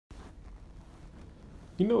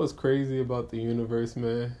You know what's crazy about the universe,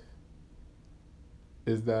 man?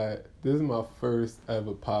 Is that this is my first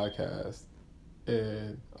ever podcast.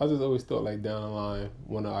 And I just always thought, like, down the line,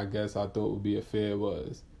 one of, I guess I thought would be a fear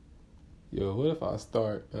was, yo, what if I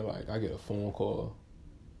start and, like, I get a phone call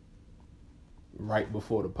right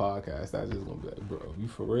before the podcast? That's just gonna be like, bro, you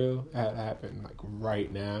for real? That happened, like,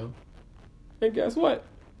 right now. And guess what?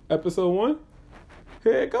 Episode 1,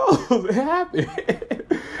 here it goes. It happened.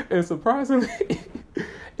 And surprisingly,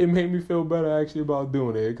 it made me feel better actually about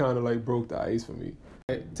doing it. It kind of like broke the ice for me.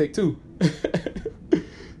 Take 2.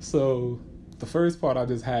 So the first part I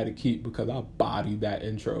just had to keep because I bodied that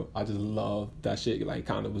intro. I just loved that shit. Like,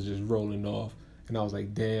 kind of was just rolling off. And I was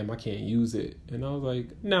like, damn, I can't use it. And I was like,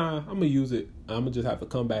 nah, I'm going to use it. I'm going to just have to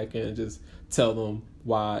come back and just tell them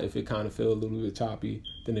why, if it kind of feels a little bit choppy,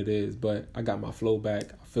 then it is. But I got my flow back.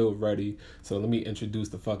 I feel ready. So let me introduce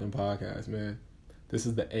the fucking podcast, man. This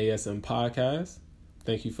is the ASM podcast.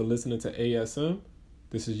 Thank you for listening to ASM.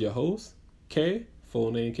 This is your host, K. Full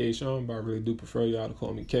name K Sean, but I really do prefer y'all to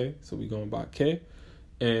call me K. So we going by K.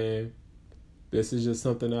 And this is just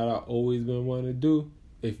something that I've always been wanting to do.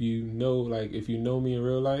 If you know me in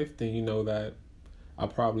real life, then you know that I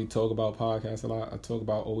probably talk about podcasts a lot. I talk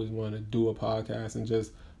about always wanting to do a podcast and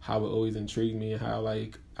just how it always intrigued me and how,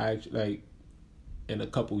 like, I actually, like, in a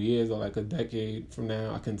couple years or like a decade from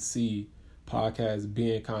now, I can see podcasts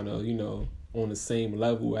being kind of, on the same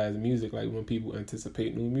level as music. Like, when people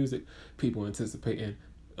anticipate new music, people anticipating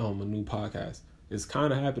a new podcast. It's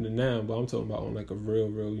kind of happening now, but I'm talking about on like a real,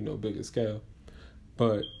 bigger scale.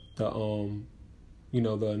 But the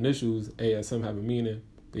initials ASM have a meaning.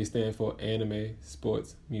 They stand for anime,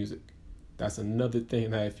 sports, music. That's another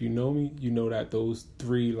thing that if you know me, you know that those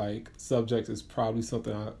 3 like subjects is probably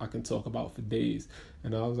something I can talk about for days.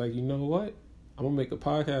 And I was like, you know what? I'm gonna make a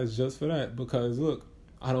podcast just for that because look,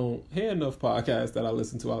 I don't hear enough podcasts that I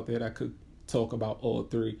listen to out there that could talk about all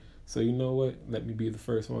 3. So you know what? Let me be the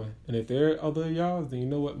first one. And if there are other y'all, then you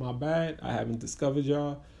know what? My bad. I haven't discovered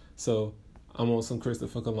y'all. So I'm on some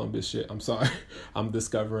Christopher Columbus shit. I'm sorry. I'm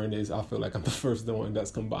discovering this. I feel like I'm the first one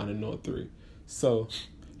that's combining all 3. So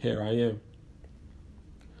here I am.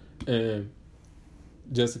 And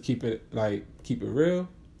just to keep it real,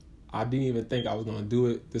 I didn't even think I was going to do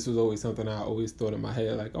it. This was always something I always thought in my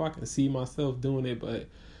head, like, oh, I can see myself doing it, but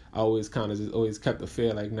I always kind of just always kept the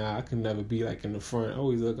fear, like, nah, I can never be, like, in the front. I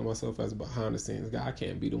always look at myself as a behind-the-scenes guy. I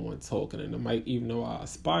can't be the one talking in the mic, even though I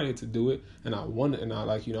aspire to do it, and I want it, and I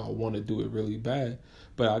want to do it really bad,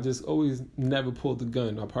 but I just always never pulled the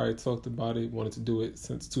gun. I probably talked about it, wanted to do it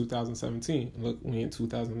since 2017. Look, we in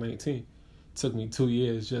 2019. It took me 2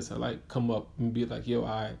 years just to, like, come up and be like, yo,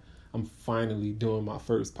 I'm finally doing my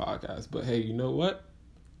first podcast. But hey, you know what?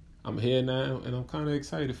 I'm here now, and I'm kind of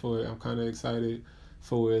excited for it. I'm kind of excited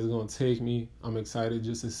for where it's going to take me. I'm excited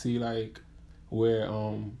just to see, like, where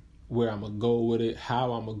I'm going to go with it,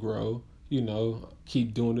 how I'm going to grow,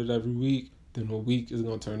 keep doing it every week. Then a week is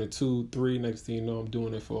going to turn to 2, 3. Next thing you know, I'm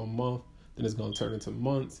doing it for a month. Then it's going to turn into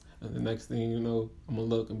months. And the next thing you know, I'm going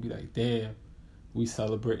to look and be like, damn, we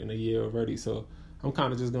celebrating a year already. So I'm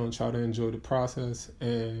kind of just going to try to enjoy the process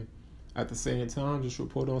and at the same time just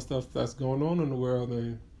report on stuff that's going on in the world,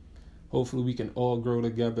 and hopefully we can all grow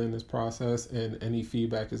together in this process, and any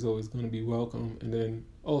feedback is always going to be welcome. And then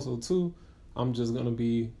also too, I'm just going to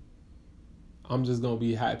be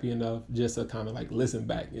happy enough just to kind of like listen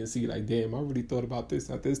back and see like, damn, I really thought about this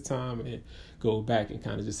at this time, and go back and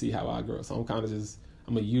kind of just see how I grow. So I'm going to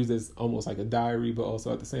use this almost like a diary, but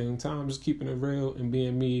also at the same time, just keeping it real and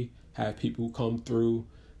being me, have people come through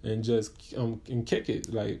and just and kick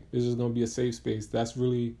it. Like, it's just going to be a safe space. That's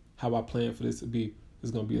really how I plan for this to be. It's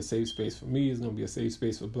going to be a safe space for me. It's going to be a safe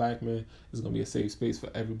space for black men. It's going to be a safe space for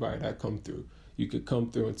everybody that come through. You could come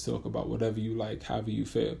through and talk about whatever you like, however you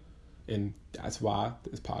feel. And that's why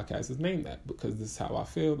this podcast is named that, because this is how I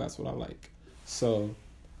feel. That's what I like. So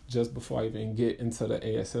just before I even get into the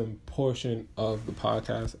ASM portion of the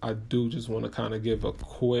podcast, I do just want to kind of give a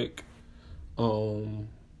quick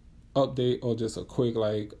update, or just a quick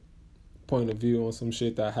like point of view on some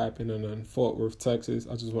shit that happened in Fort Worth, Texas.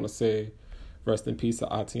 I just want to say rest in peace to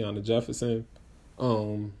Atiana Jefferson.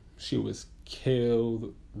 She was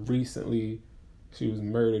killed recently. She was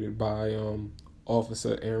murdered by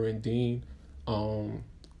Officer Aaron Dean.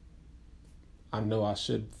 I know I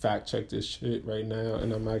should fact check this shit right now,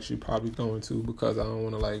 and I'm actually probably going to, because I don't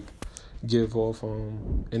want to like give off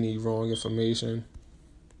any wrong information.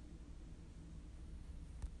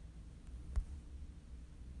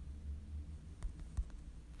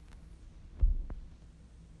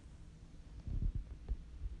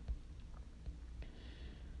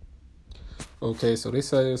 Okay, so they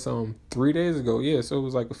said it's 3 days ago. Yeah, so it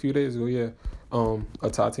was like a few days ago. Yeah, a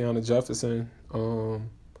Tatiana Jefferson.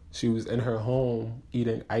 She was in her home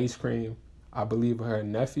eating ice cream. I believe with her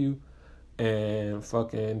nephew, and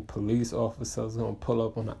fucking police officers gonna pull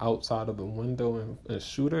up on the outside of the window and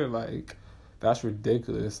shoot her. Like, that's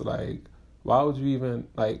ridiculous. Like, why would you even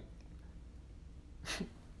like?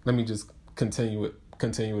 Let me just continue it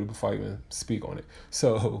before I even speak on it.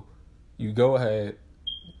 So, you go ahead.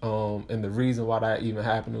 And the reason why that even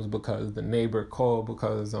happened was because the neighbor called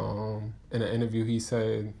because in an interview he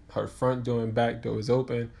said her front door and back door was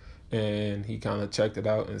open, and he kind of checked it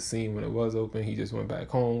out and seen when it was open. He just went back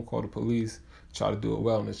home, called the police, tried to do a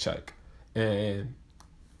wellness check, and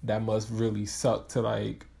that must really suck to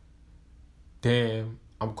like, damn,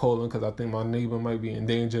 I'm calling because I think my neighbor might be in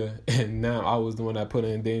danger, and now I was the one that put her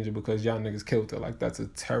in danger because y'all niggas killed her. Like, that's a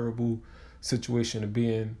terrible situation to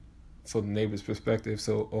be in. For the neighbor's perspective.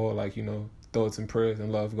 So all like, thoughts and prayers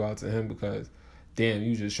and love go out to him, because damn,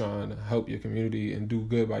 you just trying to help your community and do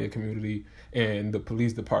good by your community, and the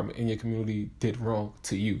police department in your community did wrong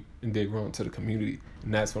to you and did wrong to the community.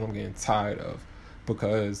 And that's what I'm getting tired of,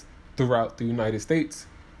 because throughout the United States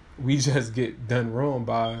we just get done wrong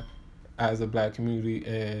by as a black community,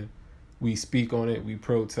 and we speak on it, we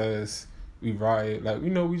protest, we riot, like,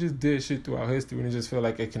 we just did shit throughout history, and it just feel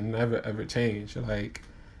like it can never ever change. Like,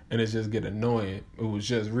 and it just get annoying. It was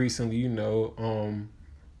just recently,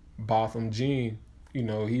 Botham Jean,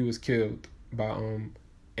 he was killed by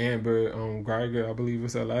Amber Geiger, I believe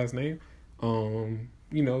was her last name.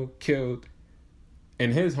 Killed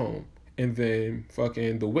in his home. And then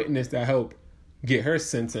fucking the witness that helped get her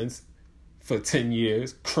sentence for 10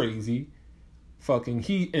 years, crazy. Fucking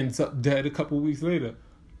he ends up dead a couple weeks later.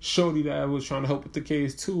 Shorty that was trying to help with the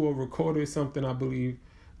case too, or recorded something, I believe.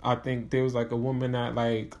 I think there was like a woman that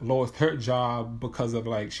like lost her job because of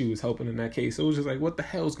like she was helping in that case. So it was just like, what the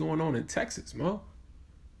hell's going on in Texas, Mo?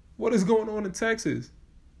 What is going on in Texas?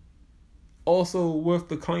 Also with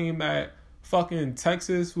the claim that fucking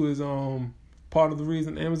Texas was part of the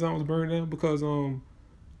reason Amazon was burned down, because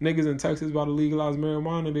niggas in Texas about to legalize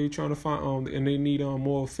marijuana. They trying to find and they need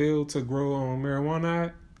more field to grow marijuana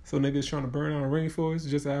at. So niggas trying to burn down a rainforest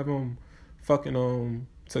just to have fucking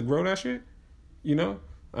to grow that shit.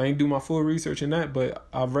 I ain't do my full research in that, but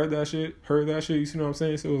I've read that shit, heard that shit, you see what I'm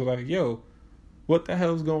saying? So it was like, yo, what the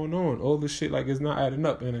hell's going on? All this shit, like, it's not adding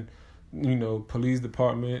up. And, police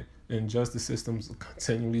department and justice systems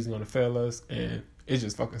continually is going to fail us, and it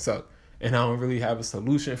just fucking sucks. And I don't really have a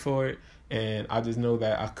solution for it, and I just know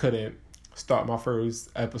that I couldn't start my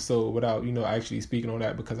first episode without, actually speaking on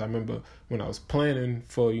that, because I remember when I was planning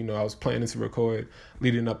for, I was planning to record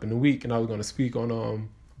leading up in the week, and I was going to speak on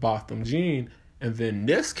Botham Jean. And then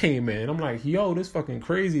this came in. I'm like, yo, this fucking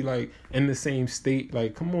crazy. Like, in the same state.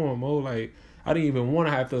 Like, come on, Mo. Like, I didn't even want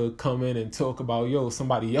to have to come in and talk about, yo,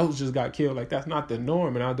 somebody else just got killed. Like, that's not the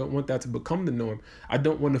norm. And I don't want that to become the norm. I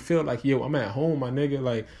don't want to feel like, yo, I'm at home, my nigga.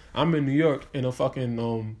 Like, I'm in New York in a fucking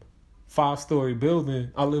 5-story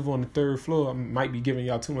building. I live on the 3rd floor. I might be giving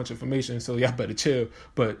y'all too much information, so y'all better chill.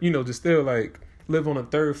 But, just still, like, live on the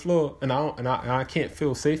 3rd floor. And I can't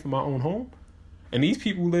feel safe in my own home. And these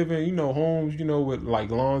people live in, homes, with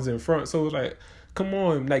like lawns in front. So it's like, come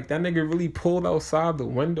on, like that nigga really pulled outside the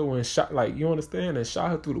window and shot, like, you understand, and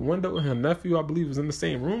shot her through the window. And her nephew, I believe, was in the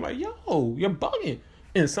same room. Like, yo, you're bugging.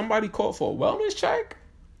 And somebody called for a wellness check?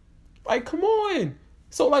 Like, come on.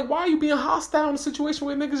 So, like, why are you being hostile in a situation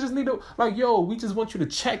where niggas just need to, like, yo, we just want you to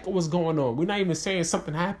check what's going on. We're not even saying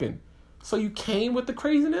something happened. So you came with the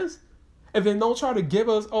craziness? And then don't try to give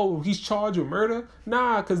us, oh, he's charged with murder.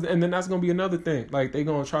 Nah, and then that's going to be another thing. Like, they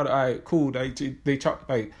going to try to, all right, cool. They charge,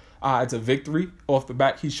 like, it's a victory. Off the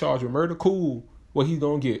back, he's charged with murder. Cool. What he's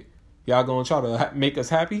going to get? Y'all going to try to make us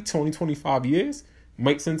happy? 25 years?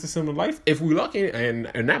 Make sentence him to life? If we lucky. And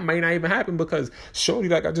that might not even happen, because Shorty,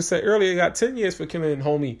 like I just said earlier, got 10 years for killing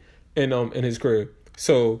homie in his crib.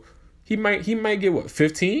 So he might get, what,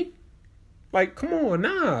 15? Like, come on,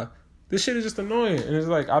 nah. This shit is just annoying. And it's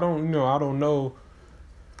like, I don't know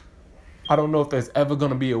if there's ever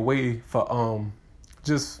gonna be a way for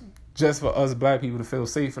just for us black people to feel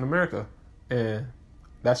safe in America. And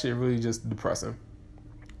that shit really just depressing.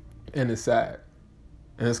 And it's sad.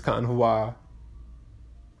 And it's kind of why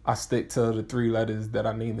I stick to the 3 letters that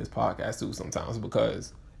I name this podcast to sometimes,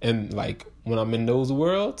 because like when I'm in those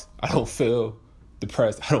worlds, I don't feel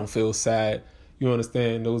depressed. I don't feel sad. You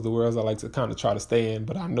understand? Those are the worlds I like to kind of try to stay in.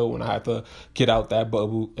 But I know when I have to get out that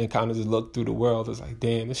bubble and kind of just look through the world, it's like,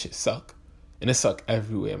 damn, this shit suck. And it suck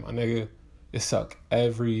everywhere, my nigga. It suck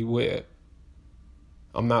everywhere.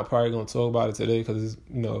 I'm not probably going to talk about it today because,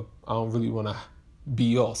 I don't really want to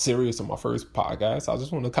be all serious on my first podcast. I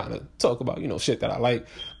just want to kind of talk about, shit that I like.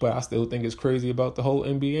 But I still think it's crazy about the whole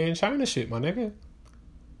NBA and China shit, my nigga.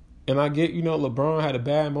 And I get, LeBron had a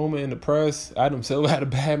bad moment in the press. Adam Silver had a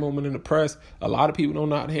bad moment in the press. A lot of people don't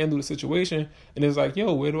know how to handle the situation. And it's like,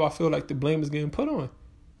 yo, where do I feel like the blame is getting put on?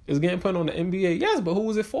 It's getting put on the NBA. Yes, but who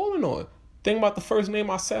was it falling on? Think about the first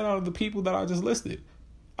name I said out of the people that I just listed.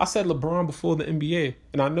 I said LeBron before the NBA.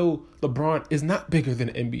 And I know LeBron is not bigger than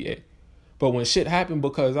the NBA. But when shit happened,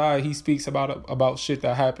 because he speaks about shit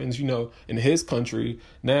that happens, in his country.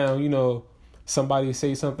 Now, somebody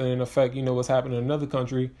say something in effect, what's happening in another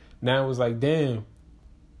country. Now it's like, damn,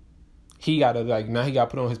 he got to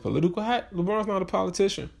put on his political hat. LeBron's not a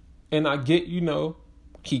politician. And I get,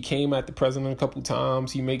 he came at the president a couple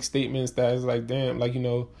times. He makes statements that is like, damn,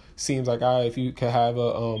 seems like, if you could have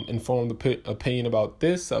a informed opinion about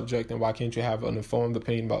this subject, then why can't you have an informed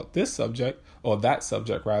opinion about this subject, or that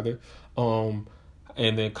subject rather, and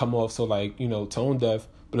then come off so tone deaf.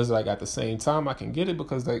 But it's like, at the same time, I can get it,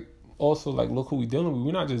 because also look who we dealing with.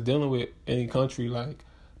 We're not just dealing with any country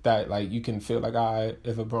that you can feel like,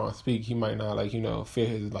 if LeBron speak, he might not fear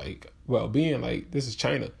his well-being. This is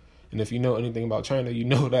China. And if you know anything about China, you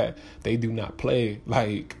know that they do not play.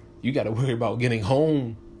 You got to worry about getting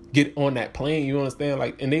home, get on that plane. You understand?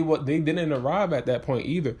 And they didn't arrive at that point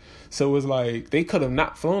either. So it's they could have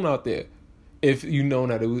not flown out there if you know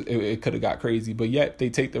that it could have got crazy. But yet they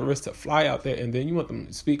take the risk to fly out there, and then you want them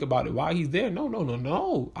to speak about it while he's there.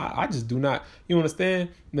 No. I just do not. You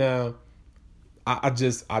understand? Now, I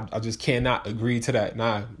just cannot agree to that.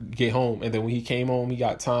 Nah, get home. And then when he came home, he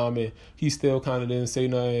got time, and he still kind of didn't say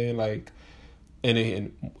nothing.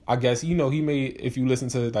 And I guess, he made, if you listen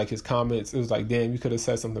to his comments, it was like, damn, you could have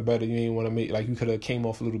said something better. You didn't want to make, you could have came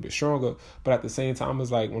off a little bit stronger. But at the same time, it's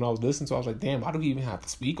when I was listening to it, I was like, damn, why do we even have to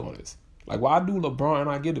speak on this? Why do LeBron? And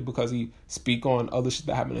I get it, because he speak on other shit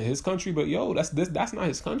that happened in his country. But yo, that's not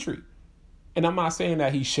his country. And I'm not saying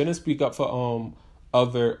that he shouldn't speak up for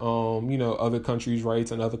other countries'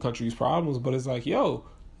 rights and other countries' problems. But it's yo,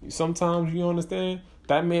 sometimes you understand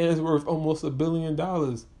that man is worth almost $1 billion.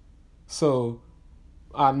 So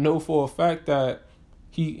I know for a fact that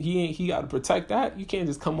he got to protect that. You can't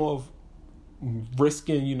just come off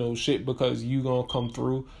risking, shit because you gonna come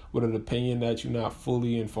through with an opinion that you're not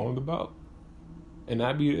fully informed about. And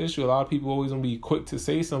that be the issue. A lot of people always gonna be quick to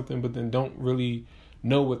say something, but then don't really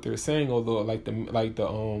know what they're saying, although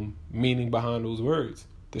the meaning behind those words,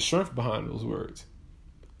 the strength behind those words.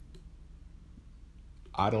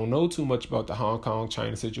 I don't know too much about the Hong Kong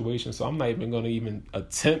China situation, so I'm not even gonna even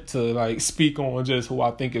attempt to speak on just who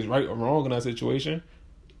I think is right or wrong in that situation.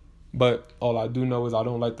 But all I do know is I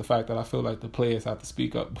don't like the fact that I feel like the players have to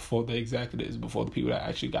speak up before the executives, before the people that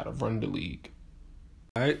actually got to run the league.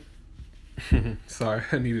 All right. Sorry,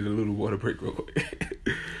 I needed a little water break real quick.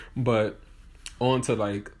 But on to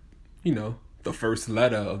the first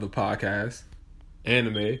letter of the podcast,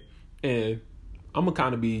 anime. And I'm going to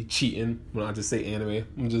kind of be cheating when I just say anime.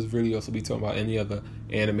 I'm just really also be talking about any other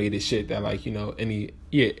animated shit that any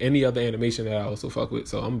other animation that I also fuck with.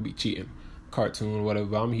 So I'm going to be cheating. Cartoon,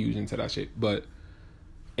 whatever. I'm huge into that shit. But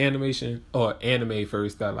animation or anime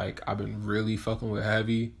first that I've been really fucking with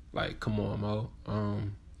heavy. Come on, Mo.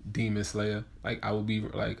 Demon Slayer. I'd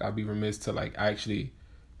be remiss to actually,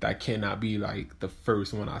 that cannot be the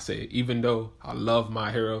first one I say. Even though I love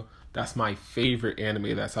My Hero, that's my favorite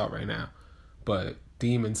anime that's out right now. But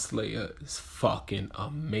Demon Slayer is fucking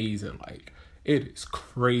amazing. It is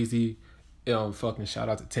crazy. Fucking shout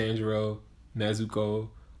out to Tanjiro, Nezuko,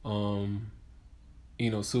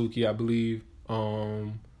 Inosuke, I believe,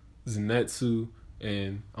 Zenitsu,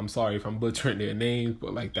 and I'm sorry if I'm butchering their names,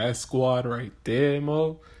 but that squad right there,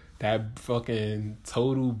 Mo, that fucking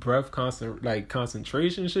total breath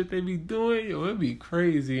concentration shit they be doing, yo, it'd be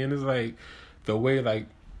crazy. And it's the way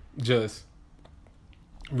just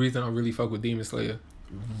reason I really fuck with Demon Slayer,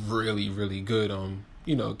 really, really good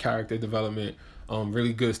character development,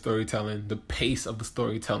 really good storytelling. The pace of the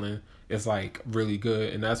storytelling is really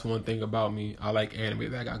good, and that's one thing about me. I like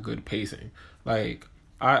anime that got good pacing.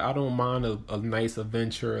 I don't mind a nice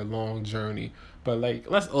adventure, a long journey, but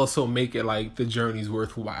let's also make it the journey's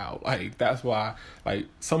worthwhile. That's why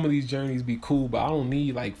some of these journeys be cool, but I don't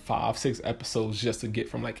need 5-6 episodes just to get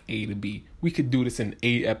from A to B. We could do this in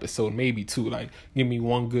 8 episodes, maybe 2. Give me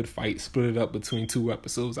one good fight, split it up between 2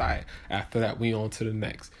 episodes. After that, we on to the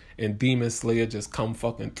next. And Demon Slayer just come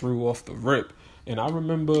fucking through off the rip. And I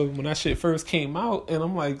remember when that shit first came out, and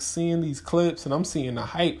I'm seeing these clips, and I'm seeing the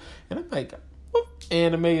hype, and I'm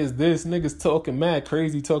anime is this? Niggas talking mad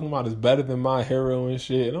crazy, talking about it's better than My Hero and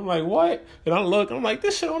shit. And I'm like, what? And I look, I'm like,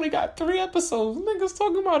 this shit only got 3 episodes. Niggas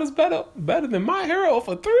talking about it's better than My Hero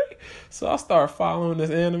for 3. So I start following this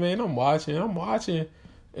anime and I'm watching, and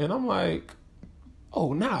I'm like,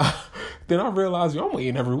 oh nah. Then I realized, I'm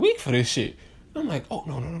waiting every week for this shit. I'm like, oh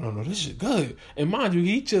no, this shit good. And mind you,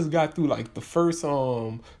 he just got through like the first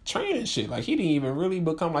training shit. Like he didn't even really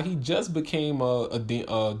become, like he just became a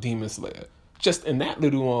demon slayer. Just in that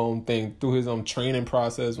little thing through his training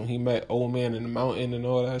process when he met Old Man in the Mountain and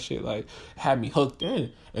all that shit, like had me hooked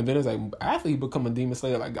in. And then it's like after he become a demon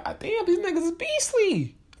slayer, like god damn, these niggas is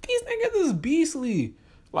beastly. These niggas is beastly.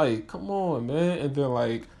 Like come on, man. And then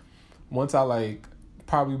like once I like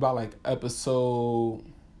probably about like episode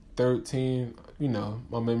 13,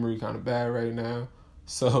 my memory kind of bad right now.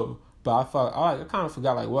 So, but I kind of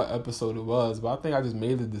forgot like what episode it was, but I think I just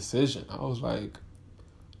made the decision. I was like,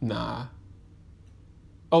 nah.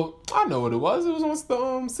 Oh, I know what it was. It was once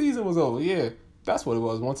the season was over. Yeah, that's what it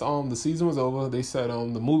was. Once the season was over, they said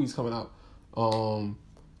the movie's coming out.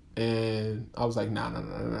 And I was like,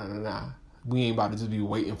 nah. We ain't about to just be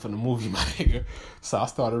waiting for the movie, my nigga. So I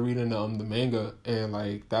started reading the manga, and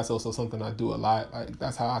like that's also something I do a lot. Like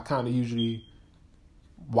that's how I kind of usually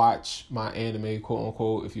watch my anime, quote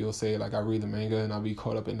unquote. If you'll say like I read the manga and I'll be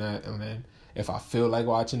caught up in that, and then if I feel like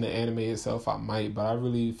watching the anime itself, I might. But I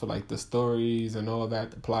really feel like the stories and all that,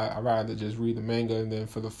 the plot, I'd rather just read the manga, and then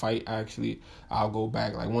for the fight, actually, I'll go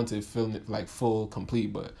back like once it feels like full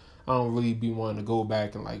complete. But I don't really be wanting to go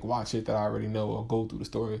back and like watch it that I already know or go through the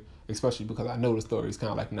story, especially because I know the story is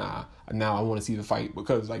kind of like, nah, now I want to see the fight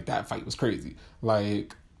because like that fight was crazy.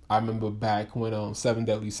 Like I remember back when Seven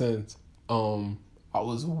Deadly Sins, I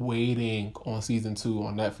was waiting on season 2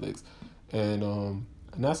 on Netflix, and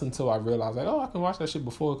that's until I realized like, oh, I can watch that shit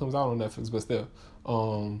before it comes out on Netflix. But still,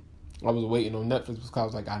 I was waiting on Netflix because I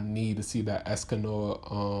was like, I need to see that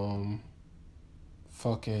Escanor.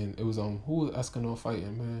 It was who was Escanor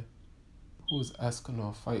fighting, man? Who was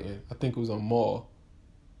Escanor fighting? I think it was on Maul.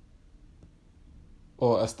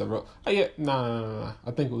 Or Estero. Oh, yeah, nah.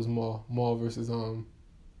 I think it was Maul. Maul versus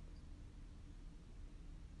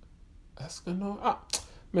Escanor.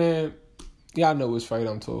 Man, y'all know which fight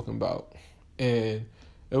I'm talking about. And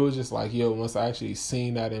it was just like, yo, once I actually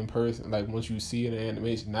seen that in person, like once you see it in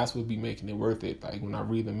animation, that's what be making it worth it. Like when I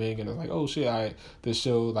read the manga and it's like, oh shit, this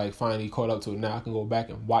show like finally caught up to it. Now I can go back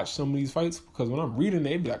and watch some of these fights, because when I'm reading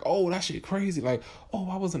it, it'd be like, oh, that shit crazy. Like, oh,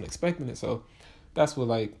 I wasn't expecting it. So that's what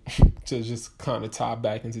like to just kind of tie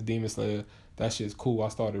back into Demon Slayer. That shit's cool. I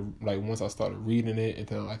started like once I started reading it, and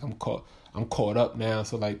then like I'm caught up now.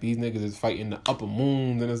 So like these niggas is fighting the upper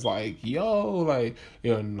moon, and it's like, yo, like,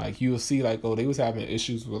 and like you'll see like, oh, they was having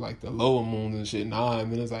issues with like the lower moons and shit. Nah,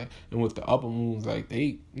 and then it's like, and with the upper moons, like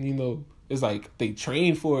they, it's like they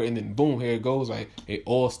trained for it, and then boom, here it goes. Like it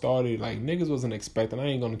all started like niggas wasn't expecting. I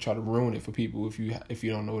ain't gonna try to ruin it for people if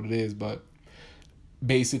you don't know what it is, but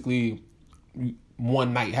basically,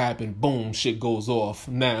 one night happened, boom, shit goes off.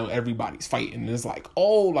 Now everybody's fighting. And it's like,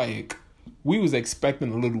 oh, like we was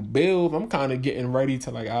expecting a little build. I'm kind of getting ready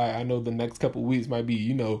to like, I know the next couple weeks might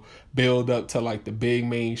be, build up to like the big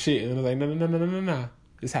main shit. And it's like, no.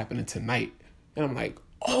 It's happening tonight. And I'm like,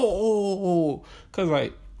 oh, because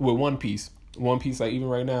like with One Piece, like even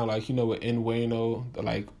right now, like, with En Bueno,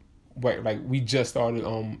 like we just started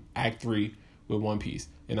Act 3 with One Piece.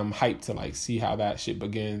 And I'm hyped to like see how that shit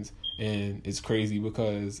begins. And it's crazy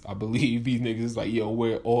because I believe these niggas is like, yo,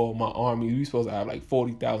 where all my army? We supposed to have like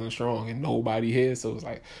 40,000 strong and nobody here. So it's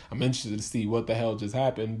like, I'm interested to see what the hell just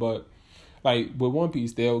happened. But like with One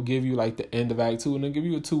Piece, they'll give you like the end of Act 2 and they'll give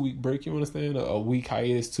you a 2-week break. You understand? A week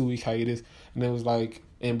hiatus, 2-week hiatus. And it was like,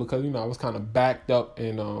 and because, I was kind of backed up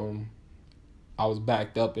and I was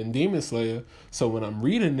backed up in Demon Slayer. So when I'm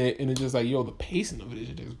reading it and it's just like, yo, the pacing of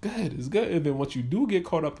it is good. It's good. And then once you do get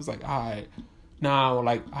caught up, it's like, all right. Now,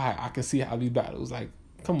 like, I can see how these battles, like,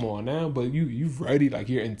 come on now, but you've ready, like,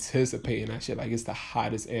 you're anticipating that shit. Like, it's the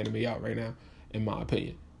hottest anime out right now, in my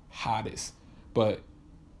opinion. Hottest. But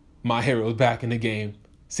My Hero's back in the game.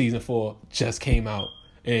 Season 4 just came out,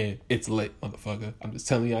 and it's lit, motherfucker. I'm just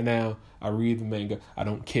telling y'all now, I read the manga. I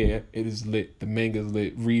don't care. It is lit. The manga's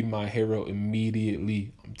lit. Read My Hero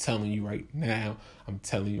immediately. I'm telling you right now.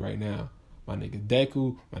 My nigga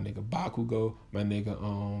Deku, my nigga Bakugo, my nigga,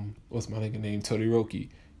 what's my nigga name? Todoroki.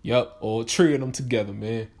 Yup, all 3 of them together,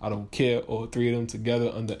 man. I don't care. All 3 of them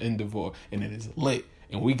together under Endeavor. And it is lit.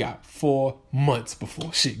 And we got 4 months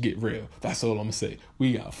before shit get real. That's all I'm gonna say.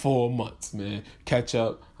 We got 4 months, man. Catch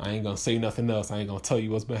up. I ain't gonna say nothing else. I ain't gonna tell you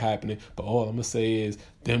what's been happening. But all I'm gonna say is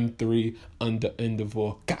them 3 under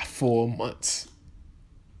Endeavor got 4 months.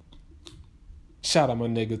 Shout out my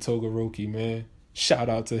nigga Todoroki, man. Shout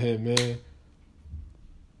out to him, man.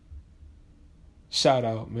 Shout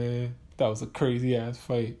out, man. That was a crazy ass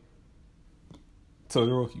fight.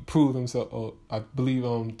 Todoroki proved himself. Oh, I believe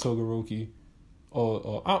Todoroki.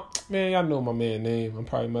 Man, y'all know my man's name. I'm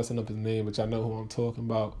probably messing up his name, but y'all know who I'm talking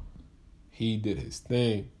about. He did his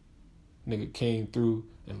thing. Nigga came through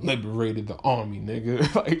and liberated the army,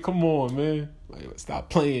 nigga. Like, come on, man. Like, let's stop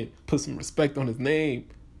playing. Put some respect on his name.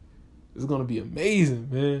 It's gonna be amazing,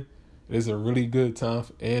 man. It's a really good time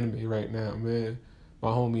for anime right now, man. My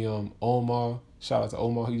homie Omar, shout out to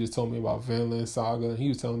Omar. He just told me about Vinland Saga. He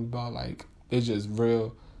was telling me about, like, it's just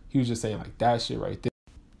real. He was just saying, like, that shit right there.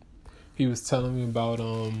 He was telling me about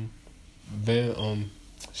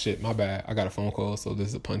shit, my bad. I got a phone call, so this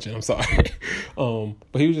is a punch in. I'm sorry.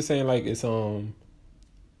 But he was just saying, like, it's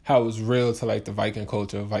how it was real to, like, the Viking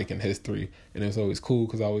culture, Viking history, and it's always cool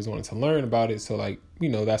because I always wanted to learn about it. So, like, you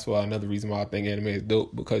know, that's why another reason why I think anime is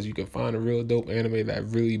dope, because you can find a real dope anime that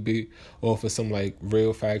really be off of some, like,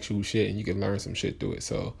 real factual shit, and you can learn some shit through it.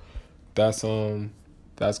 So that's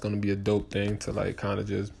gonna be a dope thing to, like, kind of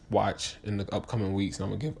just watch in the upcoming weeks, and I'm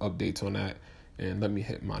gonna give updates on that. And let me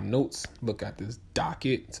hit my notes, look at this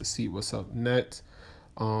docket to see what's up next.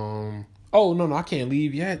 Oh, no, I can't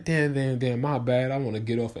leave yet. Damn, my bad. I want to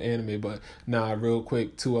get off of anime, but real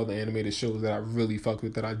quick, 2 other animated shows that I really fucked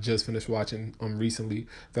with that I just finished watching recently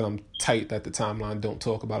that I'm tight that the timeline don't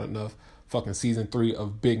talk about enough. Fucking season 3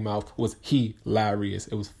 of Big Mouth was hilarious.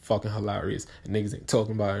 It was fucking hilarious, and niggas ain't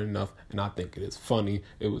talking about it enough, and I think it is funny.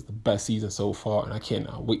 It was the best season so far, and I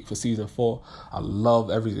cannot wait for season 4. I love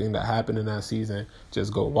everything that happened in that season.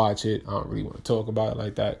 Just go watch it. I don't really want to talk about it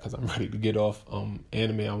like that because I'm ready to get off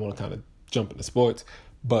anime. I want to kind of jump into sports,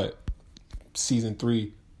 but season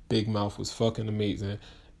 3 Big Mouth was fucking amazing.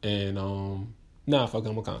 And I'm gonna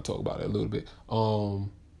kind of talk about it a little bit.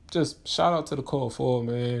 Just shout out to the Core 4,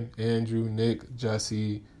 man. Andrew, Nick,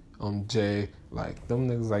 Jesse, Jay. Like, them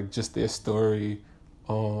niggas, like, just their story.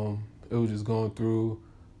 It was just going through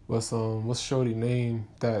what's Shorty name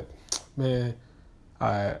that, man.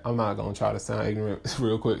 I'm not gonna try to sound ignorant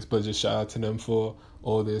real quick, but just shout out to them for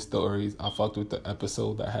all their stories. I fucked with the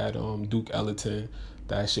episode that had Duke Ellington.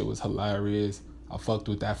 That shit was hilarious. I fucked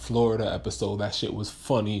with that Florida episode. That shit was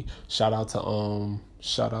funny. Shout out to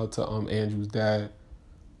Andrew's dad.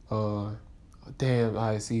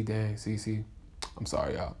 See. I'm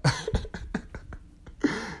sorry, y'all.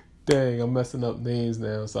 Dang, I'm messing up names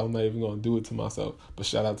now, so I'm not even gonna do it to myself. But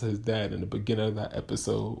shout out to his dad in the beginning of that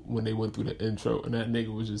episode when they went through the intro, and that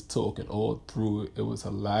nigga was just talking all through it. It was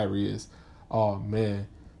hilarious. Oh man.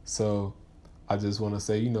 So I just want to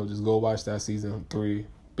say, just go watch that season 3,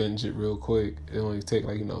 binge it real quick. It only take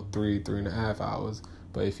 3.5 hours.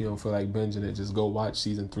 But if you don't feel like binging it, just go watch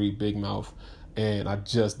season 3 Big Mouth. And I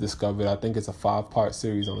just discovered, I think it's a 5-part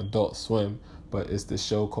series on Adult Swim, but it's this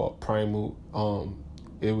show called Primal.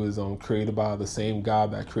 It was created by the same guy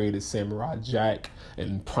that created Samurai Jack,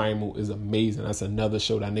 and Primal is amazing. That's another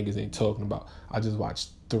show that niggas ain't talking about. I just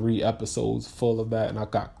watched 3 episodes full of that, and I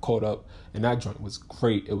got caught up, and that joint was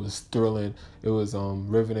great. It was thrilling. It was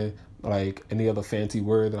riveting, like any other fancy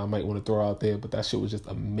word that I might want to throw out there, but that shit was just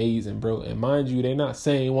amazing, bro. And mind you, they're not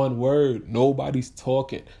saying one word. Nobody's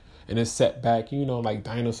talking. And it's set back, like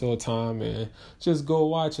dinosaur time, and just go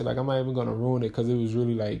watch it. Like, I'm not even going to ruin it because it was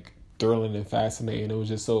really, like, thrilling and fascinating. It was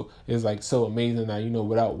just so amazing that,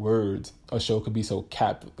 without words, a show could be so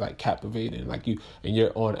captivating. Like,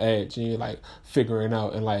 you're on edge, and you're, like, figuring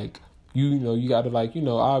out, and, like, you got to, like,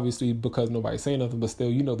 obviously because nobody's saying nothing, but still,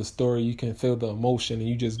 the story, you can feel the emotion, and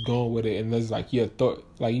you just going with it, and there's, like, you got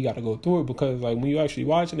to go through it because, like, when you actually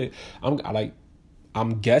watching it,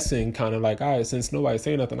 I'm guessing kind of like, all right, since nobody's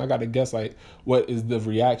saying nothing, I got to guess, like, what is the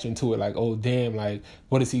reaction to it? Like, oh, damn, like,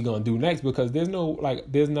 what is he going to do next? Because there's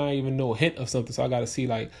not even no hint of something. So I got to see,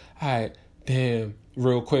 like, all right, damn,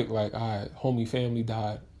 real quick, like, all right, homie family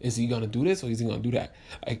died. Is he going to do this or is he going to do that?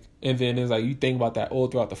 Like, and then there's like, you think about that all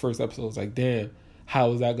throughout the first episode. It's like, damn,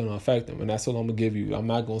 how is that going to affect him? And that's all I'm going to give you. I'm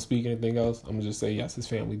not going to speak anything else. I'm going to just say, yes, his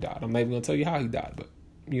family died. I'm not even going to tell you how he died, but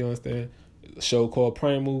you understand? A show called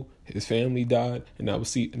Primal, his family died, and that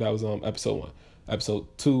was episode 1.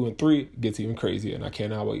 Episode 2 and 3 gets even crazier, and I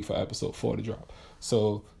cannot wait for episode 4 to drop.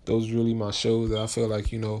 So those are really my shows that I feel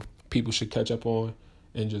like, people should catch up on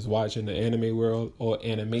and just watch in the anime world or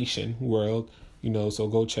animation world, so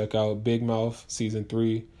go check out Big Mouth season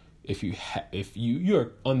 3, if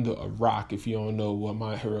you're under a rock if you don't know what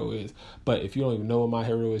My Hero is. But if you don't even know what My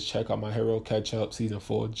Hero is, check out My Hero Catch Up. Season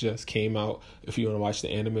 4 just came out if you want to watch the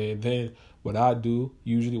anime. And then what I do,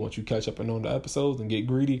 usually once you catch up and on the episodes and get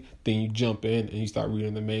greedy, then you jump in and you start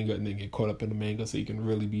reading the manga and then get caught up in the manga so you can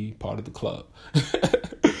really be part of the club.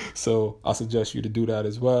 So I suggest you to do that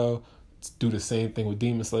as well. Do the same thing with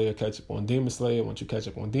Demon Slayer. Catch up on Demon Slayer. Once you catch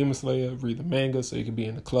up on Demon Slayer, read the manga so you can be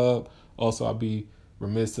in the club. Also, I'll be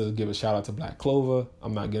remiss to give a shout out to Black Clover.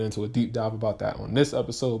 I'm not getting into a deep dive about that on this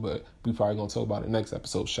episode, but we probably gonna talk about it next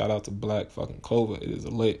episode. Shout out to Black fucking Clover. It is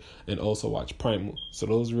lit. And also watch Primal. So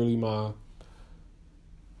those are really my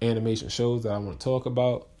animation shows that I want to talk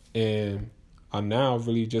about. And I now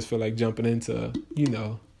really just feel like jumping into, you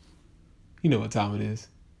know what time it is.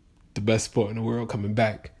 The best sport in the world coming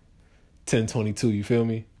back. 10/22, you feel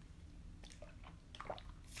me?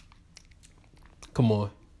 Come on.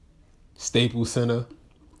 Staples Center,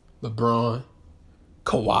 LeBron,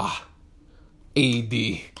 Kawhi,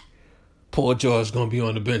 AD. Paul George gonna be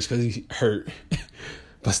on the bench because he's hurt.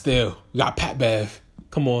 But still, we got Pat Bev.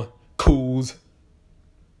 Come on. Kuz.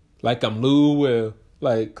 Like I'm Lou Will.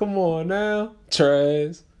 Like, come on now.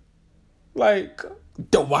 Trez. Like,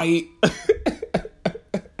 Dwight.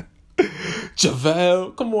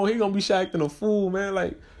 JaVale. Come on, he gonna be acting a fool, man.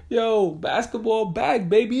 Like, yo, basketball back,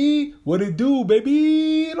 baby. What it do,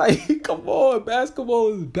 baby? Like, come on,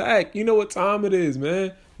 basketball is back. You know what time it is,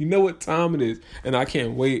 man. You know what time it is. And I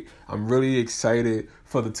can't wait. I'm really excited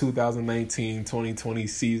for the 2019-2020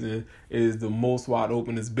 season. It is the most wide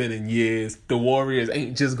open it's been in years. The Warriors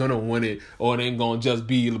ain't just going to win it, or it ain't going to just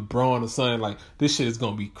be LeBron or something. Like, this shit is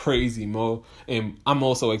going to be crazy, Mo. And I'm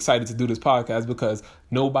also excited to do this podcast because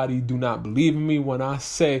nobody do not believe in me when I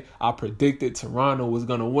say I predicted Toronto was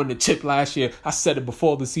going to win the chip last year. I said it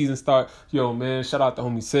before the season start. Yo, man, shout out to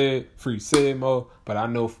homie Sid. Free Sid, Mo. But I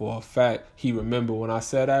know for a fact he remembered when I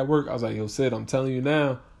said at work. I was like, yo, Sid, I'm telling you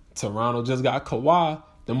now, Toronto just got Kawhi.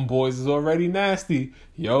 Them boys is already nasty.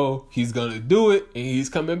 Yo, he's gonna do it, and he's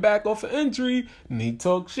coming back off an injury, and he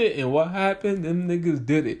talked shit, and what happened? Them niggas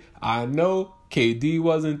did it. I know KD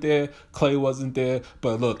wasn't there, Clay wasn't there,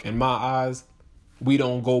 but look, in my eyes, we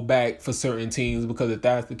don't go back for certain teams, because if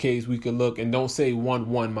that's the case, we could look, and don't say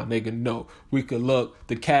 1-1, my nigga, no. We could look,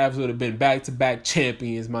 the Cavs would have been back-to-back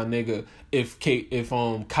champions, my nigga, if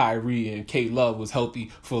Kyrie and K-Love was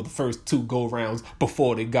healthy for the first 2 go-rounds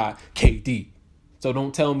before they got KD. So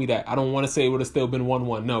don't tell me that. I don't want to say it would have still been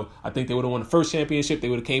 1-1. No, I think they would have won the first championship. They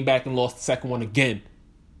would have came back and lost the second one again.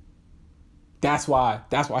 That's why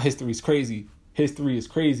history is crazy. History is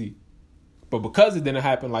crazy. But because it didn't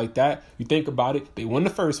happen like that, you think about it, they win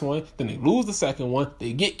the first one, then they lose the second one,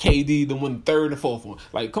 they get KD, then win the third and fourth one.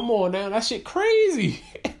 Like, come on now, that shit crazy.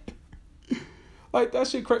 Like, that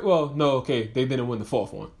shit crazy. Well, no, okay, they didn't win the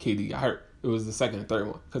fourth one. KD got hurt. It was the second and third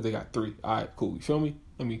one because they got 3. All right, cool. You feel me?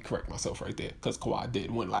 Let me correct myself right there because Kawhi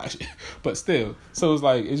did win last year. But still, so it's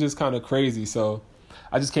like, it's just kind of crazy. So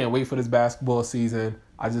I just can't wait for this basketball season.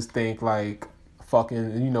 I just think like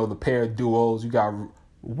fucking, the pair of duos, you got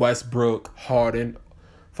Westbrook, Harden,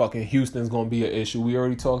 fucking Houston's going to be an issue. We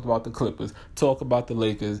already talked about the Clippers. Talk about the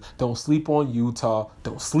Lakers. Don't sleep on Utah.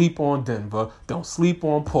 Don't sleep on Denver. Don't sleep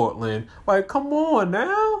on Portland. Like, come on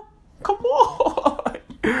now. Come on.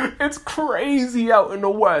 It's crazy out in the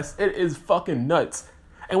West. It is fucking nuts.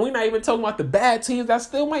 And we're not even talking about the bad teams that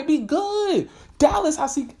still might be good. Dallas,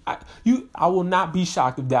 I will not be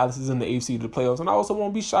shocked if Dallas is in the AFC to the playoffs. And I also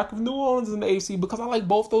won't be shocked if New Orleans is in the AFC because I like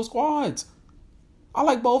both those squads. I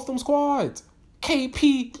like both them squads.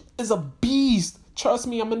 KP is a beast. Trust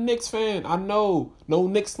me, I'm a Knicks fan. I know. No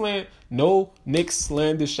Knicks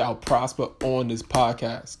slander shall prosper on this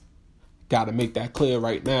podcast. Gotta make that clear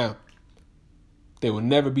right now. There will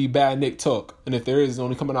never be bad Knick talk. And if there is, it's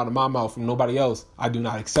only coming out of my mouth from nobody else. I do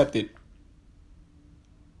not accept it.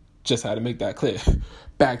 Just had to make that clear.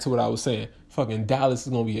 Back to what I was saying. Fucking Dallas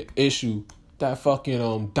is going to be an issue. That fucking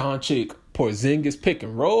Doncic Porzingis pick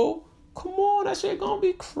and roll. Come on, that shit going to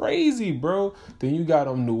be crazy, bro. Then you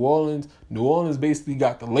got New Orleans. New Orleans basically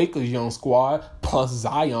got the Lakers young squad plus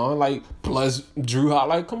Zion, plus Drew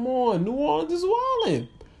Holiday. Come on, New Orleans is wilding.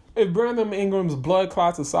 If Brandon Ingram's blood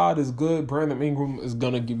clots aside is good, Brandon Ingram is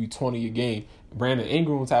going to give you 20 a game. Brandon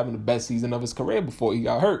Ingram was having the best season of his career before he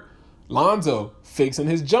got hurt. Lonzo fixing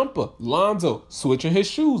his jumper. Lonzo switching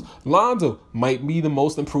his shoes. Lonzo might be the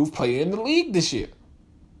most improved player in the league this year.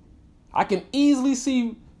 I can easily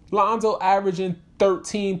see Lonzo averaging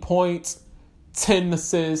 13 points, 10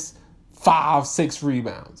 assists, 5-6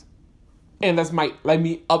 rebounds. And let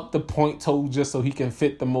me up the point total just so he can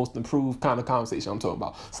fit the most improved kind of conversation I'm talking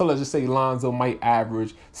about. So let's just say Lonzo might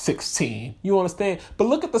average 16. You understand? But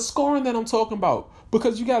look at the scoring that I'm talking about.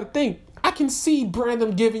 Because you got to think, I can see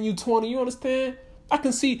Brandon giving you 20. You understand? I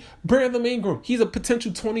can see Brandon Ingram. He's a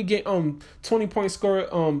potential 20 point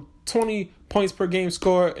scorer, 20 points per game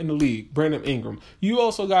scorer in the league. Brandon Ingram. You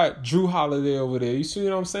also got Drew Holiday over there. You see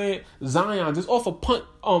what I'm saying? Zion just off a punt,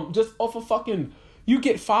 just off a fucking. You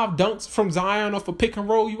get 5 dunks from Zion off a pick and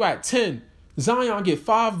roll, you at 10. Zion get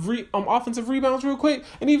 5 offensive rebounds real quick.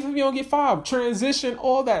 And even if you don't get 5, transition,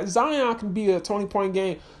 all that. Zion can be a 20-point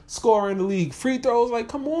game scorer in the league. Free throws, like,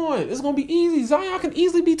 come on. It's going to be easy. Zion can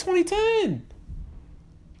easily be 2010.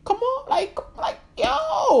 Come on. Like,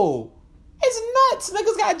 yo. It's nuts.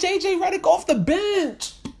 Niggas got J.J. Redick off the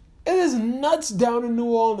bench. It is nuts down in New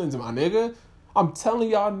Orleans, my nigga. I'm telling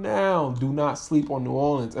y'all now, do not sleep on New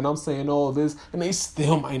Orleans. And I'm saying all this, and they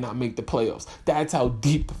still might not make the playoffs. That's how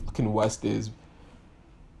deep the fucking West is.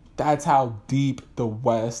 That's how deep the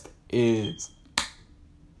West is.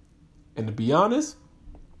 And to be honest,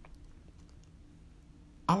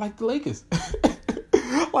 I like the Lakers.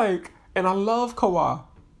 And I love Kawhi.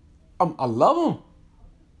 I love him.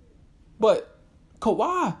 But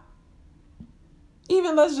Kawhi,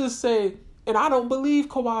 even let's just say, and I don't believe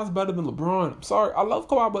Kawhi is better than LeBron. I'm sorry. I love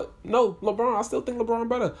Kawhi, but no, LeBron. I still think LeBron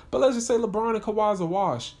better. But let's just say LeBron and Kawhi is a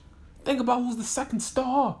wash. Think about who's the second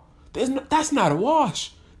star. That's not a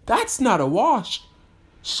wash. That's not a wash.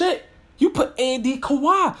 Shit. You put AD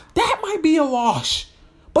Kawhi. That might be a wash.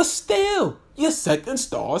 But still, your second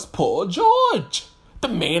star is Paul George. The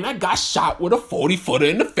man that got shot with a 40-footer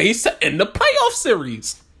in the face to end the playoff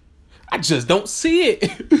series. I just don't see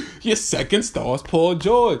it. Your second star is Paul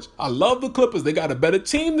George. I love the Clippers. They got a better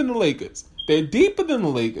team than the Lakers. They're deeper than the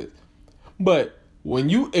Lakers. But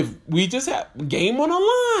if we just have game on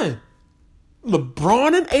the line,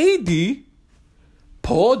 LeBron and AD,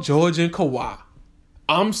 Paul George and Kawhi.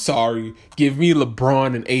 I'm sorry. Give me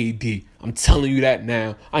LeBron and AD. I'm telling you that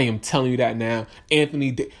now. I am telling you that now.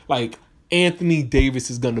 Anthony Davis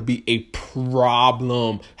is going to be a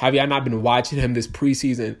problem. Have y'all not been watching him this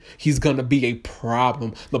preseason? He's going to be a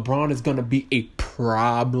problem. LeBron is going to be a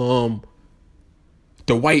problem.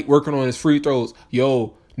 Dwight working on his free throws.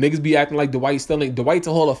 Yo, niggas be acting like Dwight's Dwight's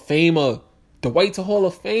a Hall of Famer. Dwight's a Hall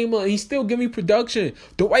of Famer. He still give me production.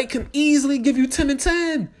 Dwight can easily give you 10 and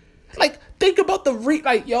 10. Think about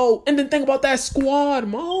and then think about that squad,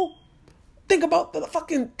 Mo. Think about the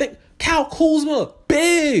fucking thing. Kyle Kuzma,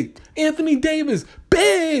 big. Anthony Davis,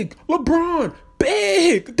 big. LeBron,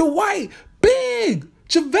 big. Dwight, big.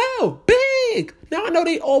 JaVale, big. Now, I know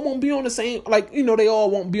they all won't be on the same, they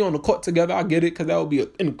all won't be on the court together. I get it, because that would be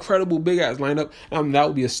an incredible big-ass lineup. That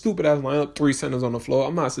would be a stupid-ass lineup, 3 centers on the floor.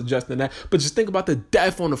 I'm not suggesting that. But just think about the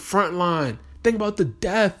depth on the front line. Think about the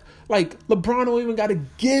depth. LeBron don't even got to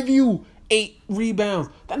give you 8 rebounds.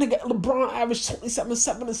 That nigga LeBron averaged 27,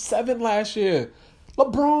 7, and 7 last year.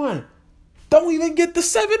 LeBron don't even get the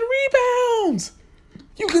 7 rebounds.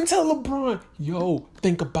 You can tell LeBron, yo,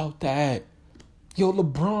 think about that. Yo,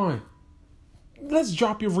 LeBron, let's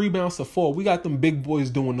drop your rebounds to 4. We got them big boys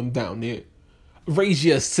doing them down there. Raise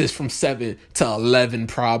your assist from 7 to 11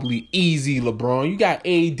 probably. Easy, LeBron. You got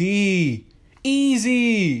AD.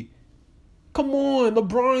 Easy. Come on.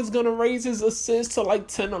 LeBron's going to raise his assists to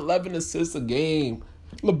 10, 11 assists a game.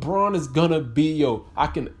 LeBron is going to be, I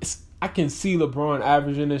can see LeBron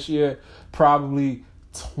averaging this year probably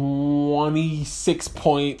 26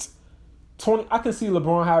 points. I can see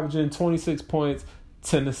LeBron averaging 26 points,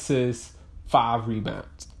 10 assists, 5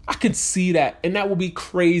 rebounds. I could see that, and that would be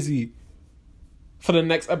crazy. For the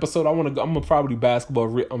next episode, I'm gonna probably basketball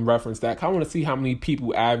reference that. I want to see how many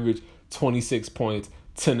people average 26 points,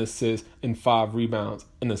 10 assists, and 5 rebounds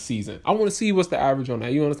in a season. I want to see what's the average on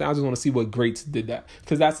that. You understand? I just want to see what greats did that,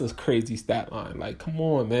 because that's a crazy stat line. Come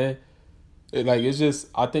on, man. It's just,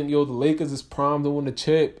 I think, the Lakers is primed to win the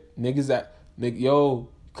chip.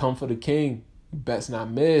 Come for the king. You best not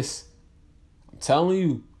miss. I'm telling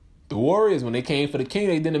you. The Warriors, when they came for the king,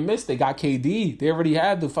 they didn't miss. They got KD. They already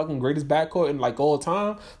had the fucking greatest backcourt in all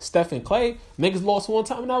time. Steph and Clay. Niggas lost one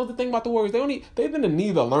time, and that was the thing about the Warriors. They didn't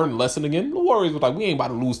need to learn a lesson again. The Warriors was we ain't about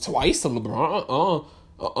to lose twice to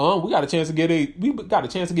LeBron. We got a chance to get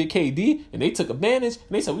KD, and they took advantage.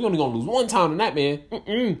 And they said we only gonna lose one time to that, man.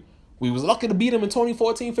 We was lucky to beat him in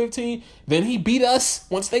 2014-15. Then he beat us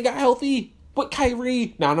once they got healthy. With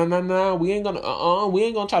Kyrie, no. We ain't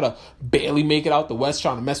gonna try to barely make it out the West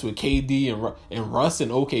trying to mess with KD and Russ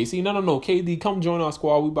and OKC. No. KD, come join our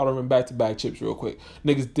squad. We about to run back-to-back chips real quick.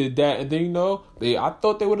 Niggas did that, and then I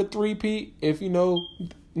thought they would a 3-peat if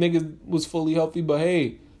niggas was fully healthy. But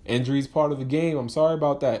hey, Injuries part of the game. I'm sorry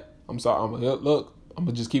about that. I'm sorry. I'm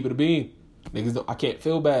gonna just keep it a bean. I can't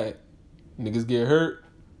feel bad. Niggas get hurt.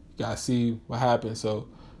 Gotta see what happens. So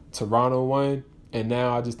Toronto won, and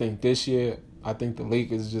now I just think this year, I think the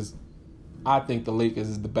Lakers is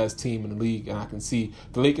the best team in the league, and I can see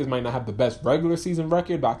the Lakers might not have the best regular season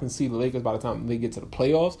record, but I can see the Lakers by the time they get to the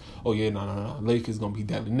playoffs. Oh yeah, no. Lakers gonna be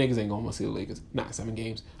deadly. Niggas ain't gonna want to see the Lakers. Not 7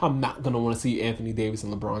 games. I'm not gonna want to see Anthony Davis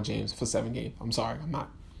and LeBron James for 7 games. I'm sorry, I'm not.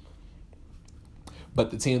 But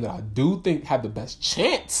the team that I do think have the best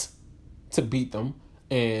chance to beat them,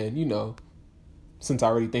 and since I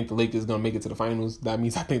already think the Lakers gonna make it to the finals, that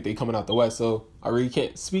means I think they coming out the West. So I really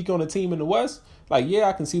can't speak on a team in the West. Like, yeah,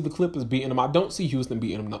 I can see the Clippers beating them. I don't see Houston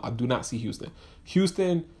beating them. No, I do not see Houston.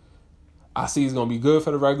 Houston, I see is gonna be good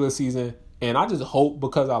for the regular season, and I just hope,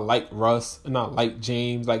 because I like Russ and I like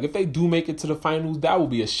James. Like, if they do make it to the finals, that will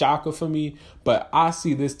be a shocker for me. But I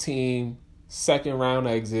see this team second round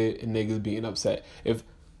exit and niggas being upset. If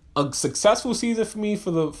a successful season for me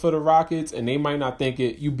for the Rockets, and they might not think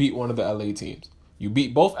it, you beat one of the LA teams. You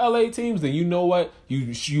beat both LA teams, then you know what?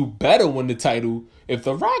 You better win the title. If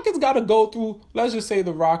the Rockets got to go through, let's just say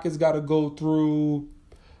the Rockets got to go through,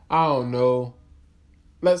 I don't know.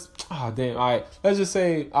 Let's just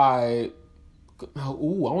say, I don't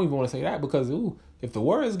even want to say that, because, if the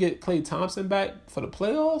Warriors get Klay Thompson back for the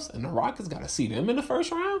playoffs and the Rockets got to see them in the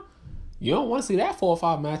first round, you don't want to see that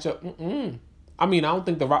 4-5 matchup. I mean, I don't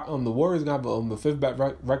think the Warriors got the 5th best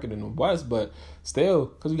record in the West, but still,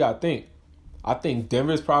 because you got to think. I think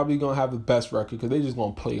Denver's probably going to have the best record because they just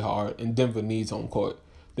going to play hard, and Denver needs home court.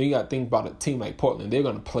 Then you got to think about a team like Portland. They're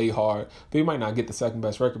going to play hard. They might not get the second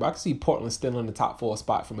best record, but I can see Portland still in the top 4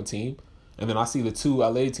 spot from a team. And then I see the 2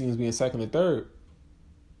 LA teams being second and third.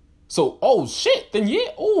 So, then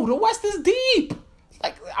the West is deep.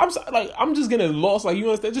 I'm just getting lost. Like, you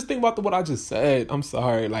understand? Just think about what I just said. I'm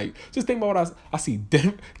sorry. Like, just think about what I see.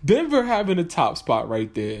 Denver having the top spot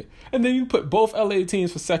right there. And then you put both LA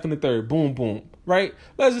teams for second and third. Boom, boom. Right?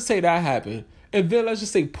 Let's just say that happened. And then let's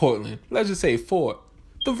just say Portland. Let's just say 4.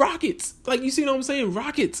 The Rockets. Like, you see what I'm saying?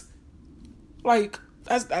 Rockets. Like,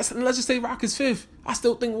 that's let's just say Rockets 5th. I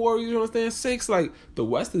still think Warriors, you understand, 6. Like, the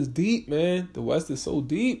West is deep, man. The West is so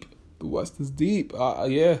deep. The West is deep.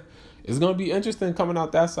 Yeah. It's going to be interesting coming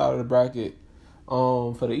out that side of the bracket.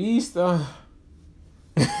 For the East, the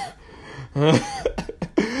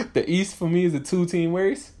East for me is a 2-team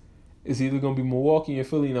race. It's either going to be Milwaukee and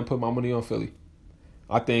Philly, and I put my money on Philly.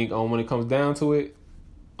 I think when it comes down to it,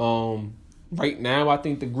 right now I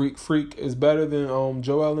think the Greek Freak is better than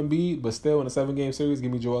Joel Embiid, but still in a 7-game series,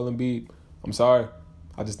 give me Joel Embiid. I'm sorry.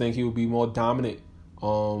 I just think he will be more dominant.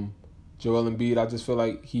 Joel Embiid, I just feel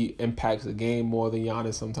like he impacts the game more than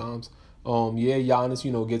Giannis sometimes.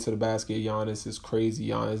 Giannis, get to the basket. Giannis is crazy.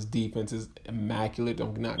 Giannis' defense is immaculate.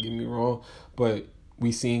 Don't not get me wrong. But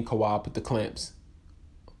we seen Kawhi put the clamps.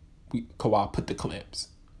 Kawhi put the clamps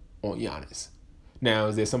on Giannis. Now,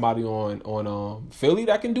 is there somebody on Philly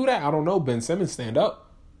that can do that? I don't know. Ben Simmons, stand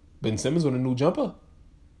up. Ben Simmons with a new jumper.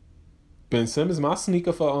 Ben Simmons, he's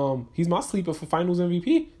my sleeper for Finals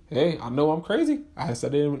MVP. Hey, I know I'm crazy. I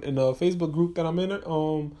said it in a Facebook group that I'm in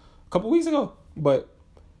a couple weeks ago. But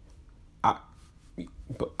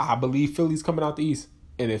I believe Philly's coming out the East.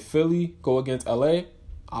 And if Philly go against LA,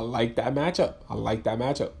 I like that matchup.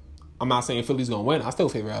 I'm not saying Philly's going to win. I still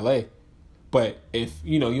favor LA. But if,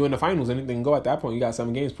 you in the finals, anything can go at that point. You got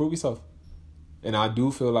 7 games, prove yourself. And I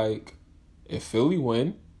do feel like if Philly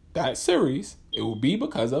win that series, it will be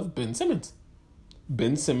because of Ben Simmons.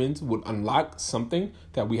 Ben Simmons would unlock something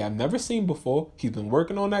that we have never seen before. He's been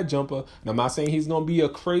working on that jumper. And I'm not saying he's going to be a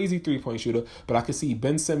crazy 3-point shooter, but I can see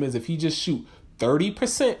Ben Simmons, if he just shoot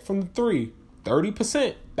 30% from the 3,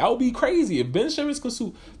 30%, that would be crazy. If Ben Simmons could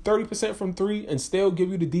shoot 30% from 3 and still give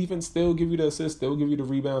you the defense, still give you the assist, still give you the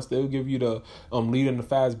rebound, still give you the leading the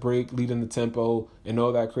fast break, leading the tempo, and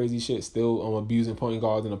all that crazy shit, still abusing point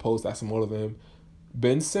guards in the post, that's more of him.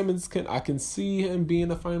 Ben Simmons I can see him being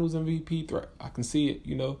a Finals MVP threat. I can see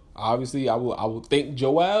it, Obviously, I will think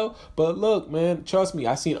Joel, but look, man, trust me.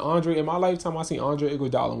 In my lifetime, I seen Andre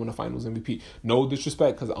Iguodala win a Finals MVP. No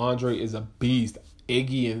disrespect, because Andre is a beast.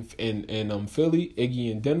 Iggy in Philly, Iggy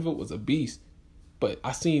in Denver was a beast, but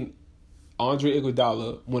I seen Andre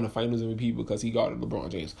Iguodala win a Finals MVP because he guarded LeBron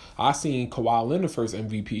James. I seen Kawhi Leonard first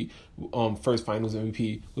Finals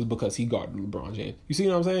MVP was because he guarded LeBron James. You see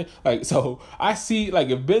what I'm saying? Like, so I see, like,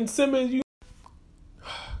 if Ben Simmons,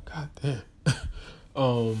 God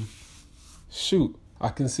damn, shoot, I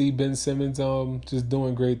can see Ben Simmons just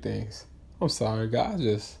doing great things. I'm sorry,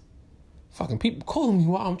 guys, fucking people calling me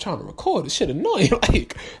while I'm trying to record. This shit annoying.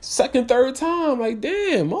 Like, second, third time. Like,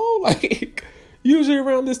 damn, like, Usually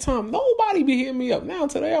around this time, nobody be hitting me up. Now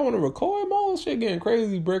today I want to record more shit, getting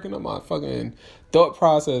crazy, breaking up my fucking thought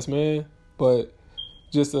process, man. But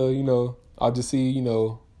just I'll just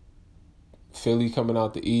see, Philly coming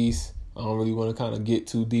out the East. I don't really want to kind of get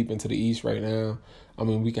too deep into the East right now. I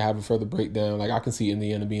mean, we can have a further breakdown. Like, I can see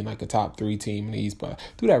Indiana being like a top 3 team in the East, but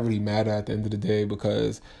do that really matter at the end of the day?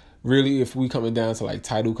 Because really, if we coming down to like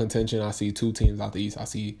title contention, I see 2 teams out the East. I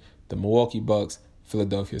see the Milwaukee Bucks,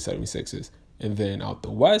 Philadelphia 76ers. And then out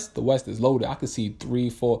the West is loaded. I could see 3,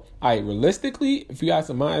 4. All right, realistically, if you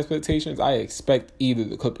ask my expectations, I expect either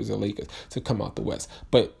the Clippers or Lakers to come out the West.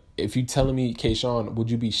 But if you telling me, Kayshawn,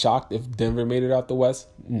 would you be shocked if Denver made it out the West?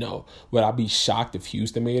 No. Would I be shocked if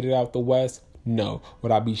Houston made it out the West? No.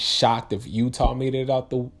 Would I be shocked if Utah made it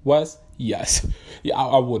out the West? Yes. Yeah,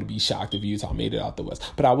 I would be shocked if Utah made it out the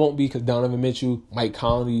West. But I won't be, because Donovan Mitchell, Mike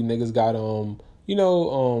Conley, niggas got,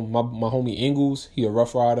 my homie Ingles, he a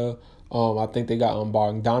Rough Rider. I think they got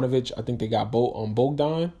Bogdanovich. I think they got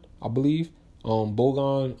Bogdan, I believe.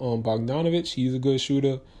 Bogdan Bogdanovich, he's a good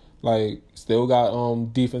shooter. Like, still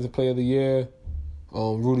got Defensive Player of the Year.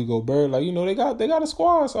 Rudy Gobert. Like, they got a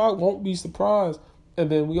squad, so I won't be surprised. And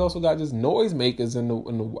then we also got just noisemakers in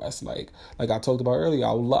the West. Like I talked about earlier,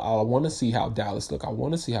 I want to see how Dallas look. I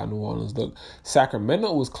want to see how New Orleans look.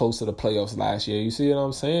 Sacramento was close to the playoffs last year. You see what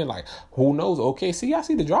I'm saying? Like, who knows? OKC, I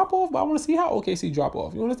see the drop off, but I want to see how OKC drop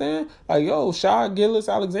off. You understand? Like, Shai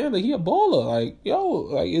Gilgeous-Alexander, he a baller. Like,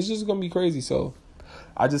 it's just gonna be crazy. So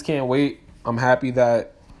I just can't wait. I'm happy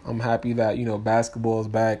that basketball is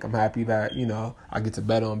back. I'm happy that I get to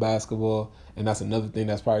bet on basketball. And that's another thing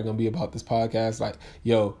that's probably going to be about this podcast. Like,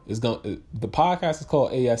 the podcast is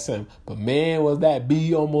called ASM, but man, was that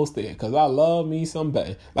B almost there? Because I love me some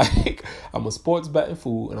betting. Like, I'm a sports betting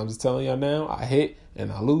fool, and I'm just telling y'all now, I hit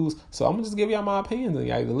and I lose. So I'm going to just give y'all my opinions, and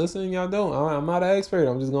y'all either listen and y'all don't. I'm not an expert.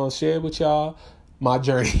 I'm just going to share with y'all my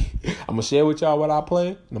journey. I'm going to share with y'all what I play,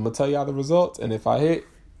 and I'm going to tell y'all the results. And if I hit,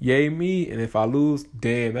 yay me, and if I lose,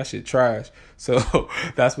 damn, that shit trash. So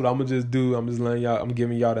that's what I'm going to just do. I'm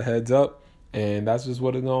giving y'all the heads up. And that's just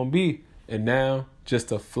what it's going to be. And now, just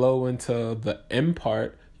to flow into the end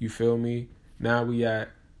part, you feel me? Now we at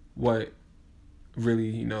what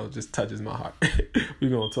really, just touches my heart. We're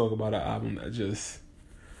going to talk about an album that just,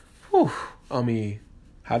 how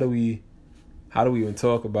do we even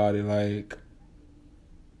talk about it? Like,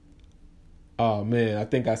 oh man, I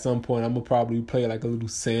think at some point I'm going to probably play like a little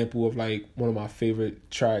sample of like one of my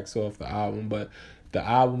favorite tracks off the album. But the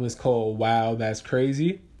album is called Wow, That's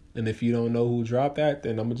Crazy. And if you don't know who dropped that,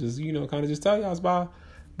 then I'm going to just, kind of just tell y'all it's by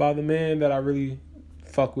the man that I really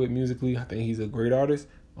fuck with musically. I think he's a great artist.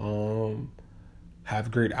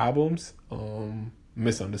 Have great albums.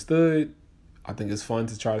 Misunderstood. I think it's fun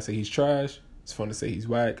to try to say he's trash. It's fun to say he's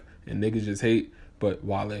whack. And niggas just hate. But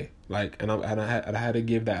Wale. Like, and I had to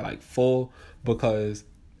give that like full, because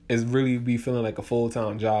it's really be feeling like a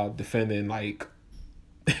full-time job defending like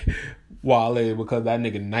Wale, because that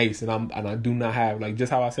nigga nice, and I do not have, like,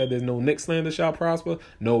 just how I said there's no Nick slander shall prosper,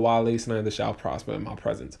 no Wale slander shall prosper in my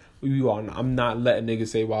presence. I'm not letting niggas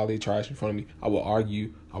say Wale trash in front of me. I will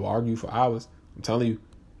argue for hours. I'm telling you,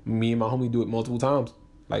 me and my homie do it multiple times.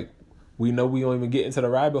 Like, we know we don't even get into the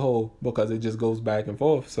rabbit hole because it just goes back and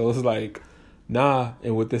forth. So it's like, nah.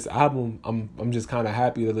 And with this album, I'm just kind of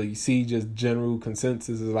happy that you see just general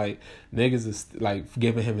consensus is like niggas is like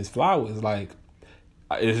giving him his flowers. Like,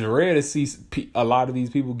 it's rare to see a lot of these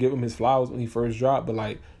people give him his flowers when he first dropped, but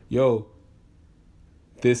like,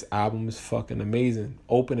 this album is fucking amazing.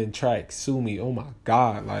 Opening track, Sue Me. Oh my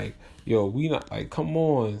God. Like, we not, like, come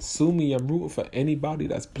on, Sue Me. I'm rooting for anybody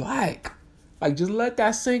that's black. Like, just let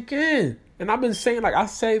that sink in. And I've been saying, like, I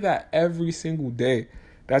say that every single day.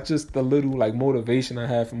 That's just the little, like, motivation I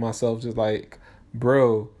have for myself. Just like,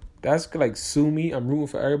 bro, that's like, sue me. I'm rooting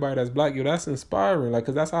for everybody that's black. That's inspiring. Like,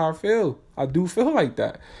 because that's how I feel. I do feel like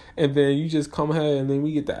that. And then you just come ahead and then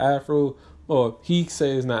we get the Afro. Or he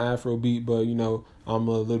says it's not Afro beat, but, I'm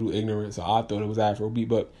a little ignorant. So I thought it was Afro beat.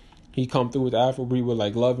 But he come through with the Afro beat with,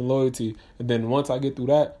 like, Love and Loyalty. And then once I get through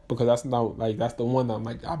that, because that's not, like, that's the one that I'm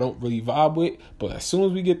like, I don't really vibe with. But as soon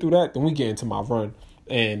as we get through that, then we get into my run.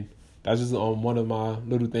 And that's just one of my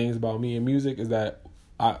little things about me and music is that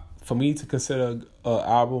for me to consider an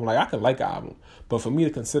album, like, I can like an album, but for me to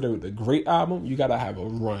consider it a great album, you got to have a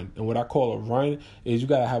run. And what I call a run is you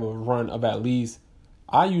got to have a run of at least,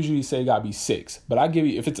 I usually say it got to be 6. But I give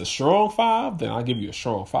you, if it's a strong 5, then I'll give you a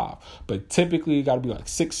strong 5. But typically it got to be like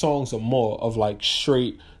 6 songs or more of like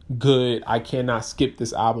straight, good, I cannot skip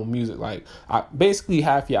this album music. Like, basically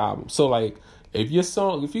half your album. So like, If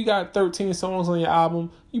you got 13 songs on your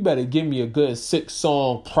album, you better give me a good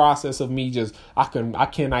 6-song process of me I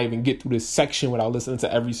cannot even get through this section without listening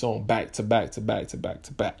to every song back to back to back to back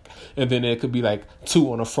to back. And then it could be like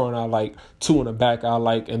 2 on the front I like, 2 on the back I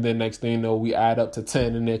like, and then next thing you know, we add up to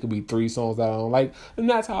 10, and there could be 3 songs that I don't like. And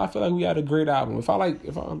that's how I feel like we had a great album. If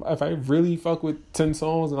I really fuck with 10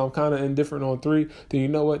 songs and I'm kind of indifferent on 3, then you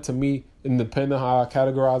know what, to me, and depending on how I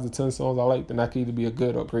categorize the 10 songs I like, then that could either be a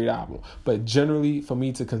good or great album. But generally, for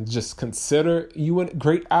me to just consider you a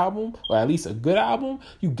great album, or at least a good album,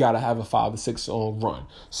 you gotta have a 5 to 6 song run.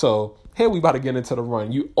 So here we about to get into the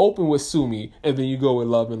run. You open with Sue Me, and then you go with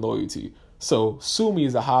Love and Loyalty. So Sue Me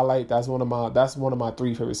is a highlight. That's one of my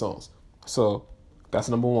 3 favorite songs. So that's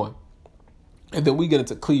number 1. And then we get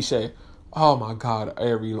into Cliche. Oh my God,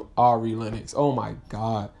 Ari Lennox. Oh my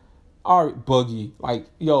God. All right, Boogie, like,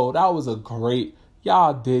 yo, that was a great,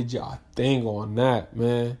 y'all did y'all thing on that,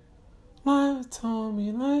 man. Life told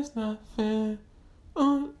me life's not fair.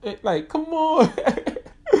 Like, come on.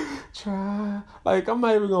 Try. Like, I'm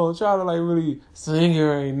not even going to try to, like, really sing it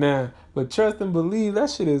right now. But Trust and Believe, that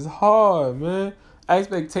shit is hard, man.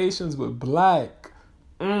 Expectations with Black.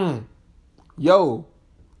 Yo.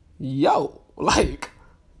 Like,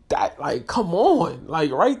 that, like, come on. Like,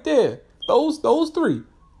 right there. Those 3.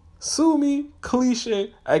 Sue Me,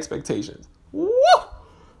 Cliche, Expectations. Woo!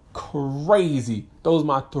 Crazy. Those are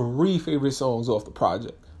my 3 favorite songs off the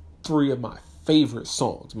project. 3 of my favorite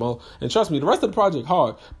songs, Mo. And trust me, the rest of the project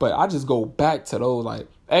hard, but I just go back to those. Like,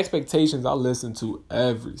 Expectations I listen to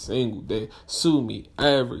every single day. Sue Me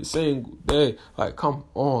every single day. Like, come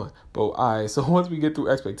on. But alright, so once we get through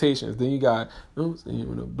Expectations, then you got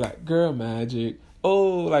Black Girl Magic.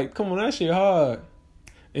 Oh, like, come on, that shit hard.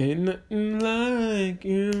 Ain't nothing like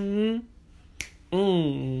you.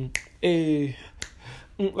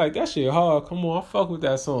 Like, that shit hard. Come on, I fuck with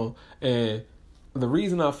that song. And the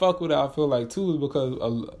reason I fuck with it, I feel like, too, is because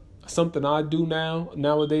of something I do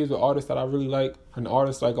nowadays with artists that I really like. An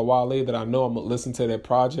artist like a Wale that I know I'm going to listen to their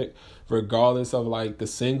project regardless of, like, the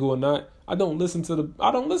single or not. I don't listen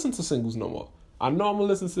to singles no more. I know I'm going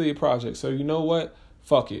to listen to their project. So, you know what?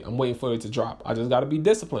 Fuck it. I'm waiting for it to drop. I just got to be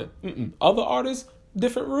disciplined. Other artists,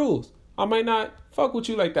 different rules. I might not fuck with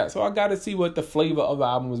you like that. So I got to see what the flavor of the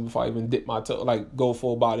album is before I even dip my toe, like go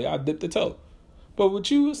full body. I dip the toe. But with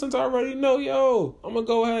you, since I already know, I'm going to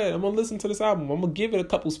go ahead. I'm going to listen to this album. I'm going to give it a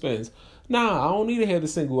couple spins. Nah, I don't need to hear the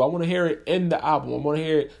single. I want to hear it in the album. I want to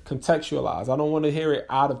hear it contextualized. I don't want to hear it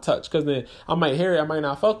out of touch. Because then I might hear it. I might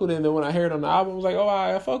not fuck with it. And then when I hear it on the album, I was like, oh,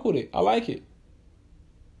 I fuck with it. I like it.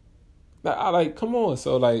 Come on.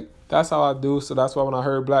 So, like, that's how I do. So that's why when I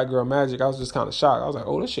heard Black Girl Magic, I was just kind of shocked. I was like,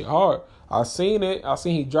 oh, this shit hard. I seen it. I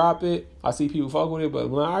seen he drop it. I see people fuck with it. But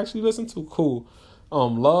when I actually listen to it, cool.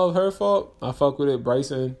 Love, Her Fault, I fuck with it.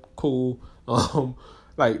 Bryson, cool.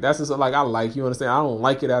 Like, that's just, like, I like, you understand? I don't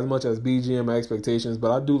like it as much as BGM Expectations,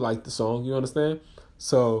 but I do like the song, you understand?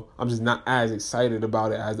 So I'm just not as excited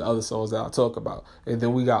about it as the other songs that I talk about. And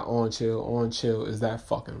then we got On Chill. On Chill is that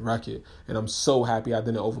fucking record. And I'm so happy I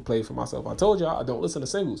didn't overplay it for myself. I told y'all I don't listen to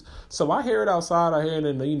singles. So I hear it outside. I hear it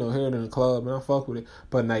in the, hear it in the club, and I fuck with it.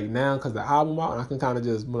 But like now, because the album out, and I can kind of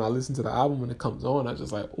just, when I listen to the album, when it comes on, I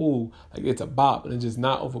just like, ooh, like it's a bop. And it's just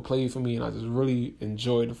not overplayed for me. And I just really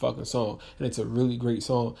enjoy the fucking song. And it's a really great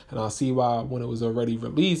song. And I see why when it was already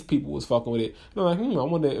released, people was fucking with it. And I'm like, I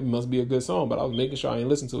wonder, it must be a good song. But I was making sure I ain't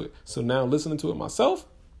listen to it. So now listening to it myself,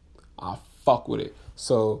 I fuck with it.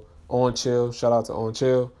 So On Chill, shout out to On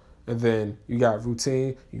Chill. And then you got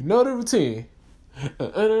Routine. You know the routine. You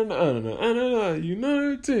know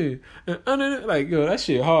the routine. Like, yo, that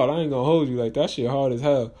shit hard. I ain't gonna hold you. Like, that shit hard as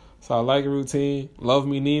hell. So I like Routine. Love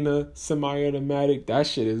Me Nina, Semi-Automatic. That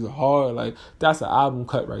shit is hard. Like, that's an album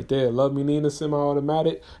cut right there. Love Me Nina,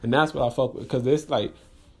 Semi-Automatic. And that's what I fuck with. Because it's like,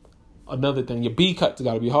 another thing, your B cut's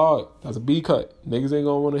gotta be hard. That's a B cut. Niggas ain't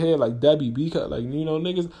gonna want to hear like Debbie B cut. Like,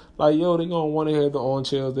 niggas like, yo, they gonna want to hear the On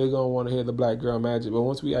Chills. They gonna want to hear the Black Girl Magic. But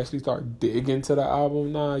once we actually start digging to the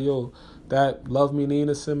album, that Love Me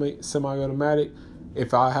Nina, Semi-Automatic.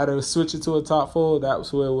 If I had to switch it to a top 4,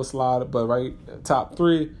 that's where it would slide. But right, top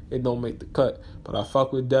 3, it don't make the cut. But I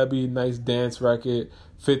fuck with Debbie. Nice dance record.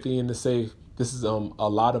 50 in the Safe. This is a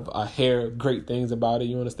lot of I hear great things about it.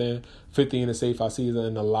 You understand? 50 in the Safe, I see it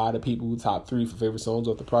in a lot of people top 3 for favorite songs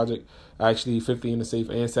off the project. Actually, 50 in the Safe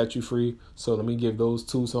and Set You Free. So let me give those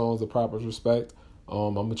 2 songs the proper respect.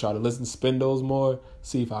 I'm gonna try to spin those more,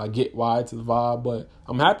 see if I get wide to the vibe. But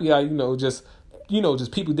I'm happy I, just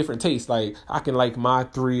just people different tastes. Like I can like my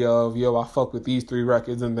 3 of, I fuck with these 3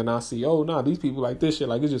 records, and then I see, oh nah, these people like this shit.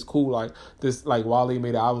 Like it's just cool. Like this, like Wale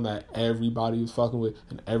made an album that everybody was fucking with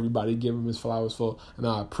and everybody give him his flowers for, and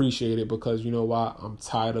I appreciate it because you know why? I'm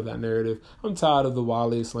tired of that narrative. I'm tired of the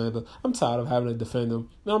Wale slander. I'm tired of having to defend him.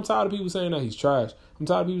 And I'm tired of people saying that he's trash. I'm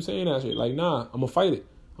tired of people saying that shit. Like nah, I'm gonna fight it.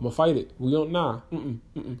 We don't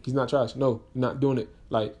he's not trash. No, not doing it.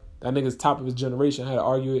 Like that nigga's top of his generation. I had to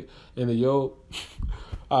argue it in the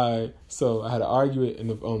Alright, so I had to argue it in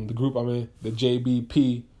the group I'm in, the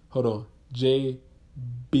JBP. Hold on,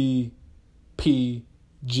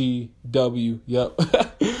 JBPGW. Yep.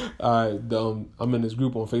 Alright, I'm in this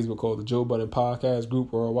group on Facebook called the Joe Budden Podcast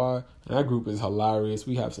Group Worldwide, and that group is hilarious.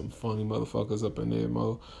 We have some funny motherfuckers up in there,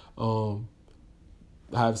 mo.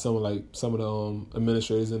 I have some of the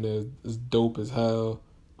administrators in there. It's dope as hell.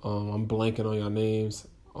 I'm blanking on your names.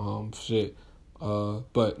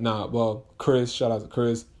 Chris, shout out to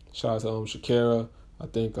Chris, shout out to Shakira. I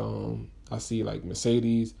think I see like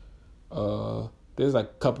Mercedes. There's like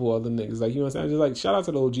a couple other niggas, like, you know what I'm saying? Just like shout out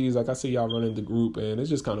to the OGs. Like I see y'all running the group, and it's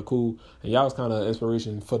just kind of cool. And y'all was kind of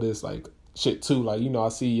inspiration for this like shit too. Like, I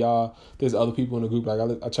see y'all. There's other people in the group. Like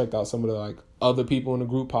I checked out some of the like other people in the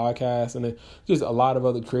group podcasts, and then just a lot of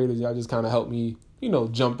other creators. Y'all just kind of helped me,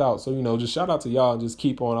 jumped out. So, just shout out to y'all and just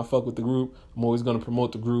keep on. I fuck with the group. I'm always going to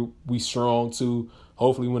promote the group. We strong too.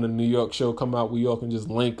 Hopefully when the New York show come out, we all can just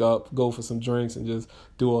link up, go for some drinks and just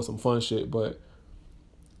do all some fun shit. But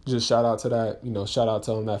just shout out to that, shout out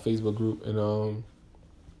to that Facebook group. And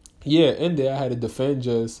in there I had to defend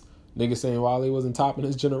just niggas saying Wale wasn't topping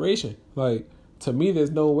his generation. Like, to me,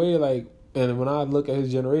 there's no way, like, and when I look at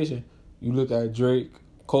his generation, you look at Drake,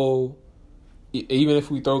 Cole, even if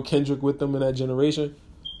we throw Kendrick with them in that generation,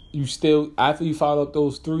 you still, after you follow up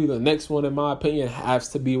those 3, the next one, in my opinion, has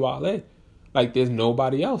to be Wale. Like, there's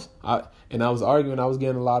nobody else. I was arguing, I was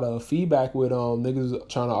getting a lot of feedback with niggas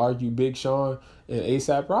trying to argue Big Sean and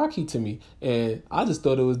A$AP Rocky to me. And I just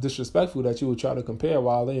thought it was disrespectful that you would try to compare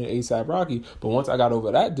Wale and A$AP Rocky. But once I got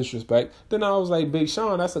over that disrespect, then I was like, Big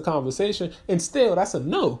Sean, that's a conversation. And still, that's a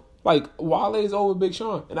no. Like, Wale's over Big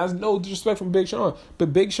Sean. And that's no disrespect from Big Sean.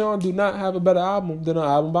 But Big Sean do not have a better album than an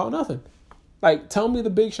album about nothing. Like, tell me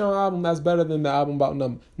the Big Sean album that's better than the album about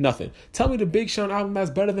nothing. Tell me the Big Sean album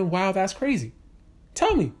that's better than Wow, That's Crazy.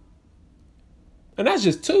 Tell me. And that's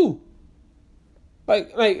just 2.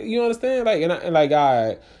 Like you understand? Like, all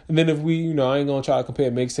right. And then if we, I ain't gonna try to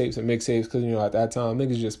compare mixtapes because, at that time,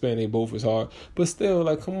 niggas just spent they both as hard. But still,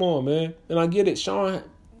 like, come on, man. And I get it. Sean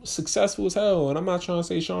successful as hell, and I'm not trying to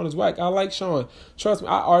say Sean is whack. I like Sean. Trust me,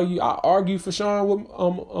 I argue for Sean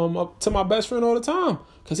with up to my best friend all the time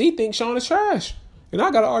because he thinks Sean is trash, and I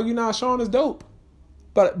gotta argue now Sean is dope.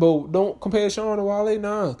 But don't compare Sean to Wale,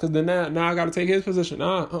 nah, because then now I gotta take his position.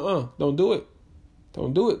 Don't do it.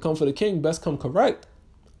 Don't do it. Come for the king, best come correct.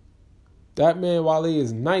 That man Wale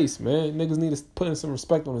is nice, man. Niggas need to put in some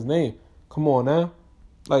respect on his name. Come on now,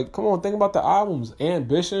 like, come on, think about the albums.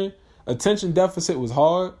 Ambition. Attention Deficit was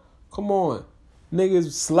hard. Come on.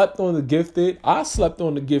 Niggas slept on The Gifted. I slept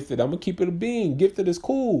on The Gifted. I'm going to keep it a bean. Gifted is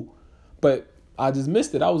cool. But I just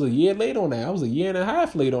missed it. I was a year late on that. I was a year and a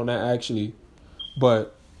half late on that, actually.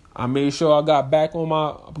 But I made sure I got back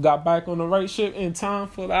on the right shit in time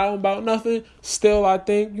for the album about nothing. Still, I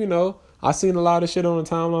think, I seen a lot of shit on the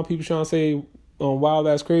timeline. People trying to say Wow,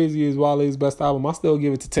 That's Crazy is Wale's best album. I still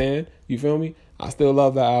give it to 10. You feel me? I still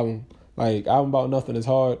love that album. Like, album about nothing is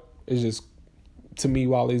hard. It's just, to me,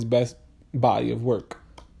 Wale's best body of work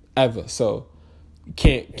ever. So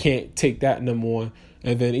can't take that number 1.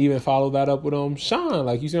 And then even follow that up with Sean.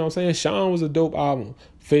 Like, you see what I'm saying? Sean was a dope album.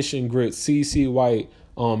 Fish and Grits, CC White,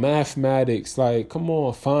 Mathematics. Like, come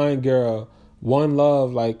on, Fine Girl, One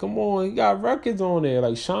Love. Like, come on, you got records on there.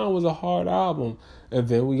 Like, Sean was a hard album. And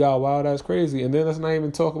then we got Wow, That's Crazy. And then let's not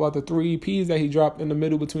even talk about the 3 EPs that he dropped in the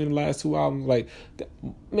middle between the last 2 albums. Like,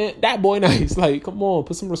 man, that boy nice. Like, come on,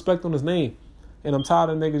 put some respect on his name. And I'm tired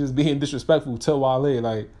of niggas just being disrespectful to Wale.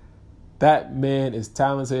 Like, that man is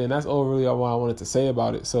talented. And that's all really what I wanted to say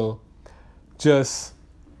about it. So, just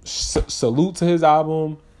salute to his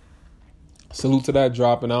album. Salute to that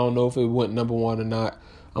drop. And I don't know if it went number 1 or not.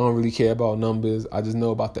 I don't really care about numbers. I just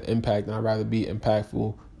know about the impact. And I'd rather be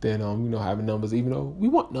impactful than having numbers, even though we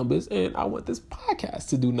want numbers, and I want this podcast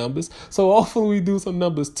to do numbers. So hopefully we do some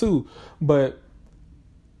numbers too. But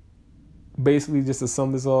basically, just to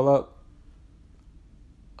sum this all up,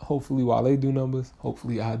 hopefully Wale do numbers,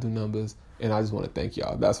 hopefully I do numbers, and I just want to thank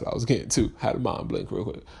y'all. That's what I was getting to. Had a mind blink real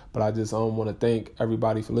quick. But I just want to thank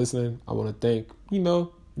everybody for listening. I want to thank,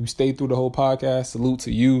 You stayed through the whole podcast. Salute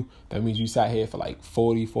to you. That means you sat here for like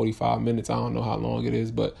 40, 45 minutes. I don't know how long it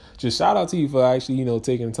is, but just shout out to you for actually,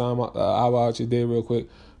 taking the time hour out your day real quick,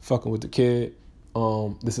 fucking with the kid.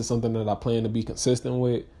 This is something that I plan to be consistent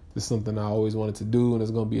with. This is something I always wanted to do, and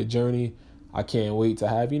it's going to be a journey. I can't wait to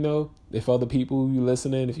have, if other people you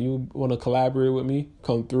listening, if you want to collaborate with me,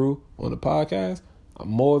 come through on the podcast, I'm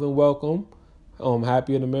more than welcome. I'm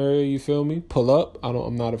happy in the married, you feel me? Pull up.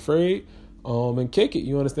 I'm not afraid. And kick it.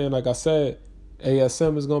 You understand? Like I said,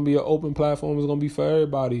 ASM is going to be an open platform. It's going to be for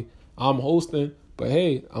everybody. I'm hosting, but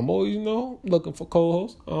hey, I'm always, looking for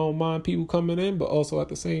co-hosts. I don't mind people coming in, but also at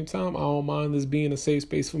the same time, I don't mind this being a safe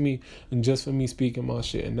space for me and just for me speaking my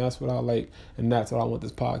shit. And that's what I like. And that's what I want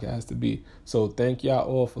this podcast to be. So thank y'all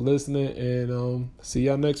all for listening, and see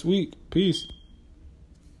y'all next week. Peace.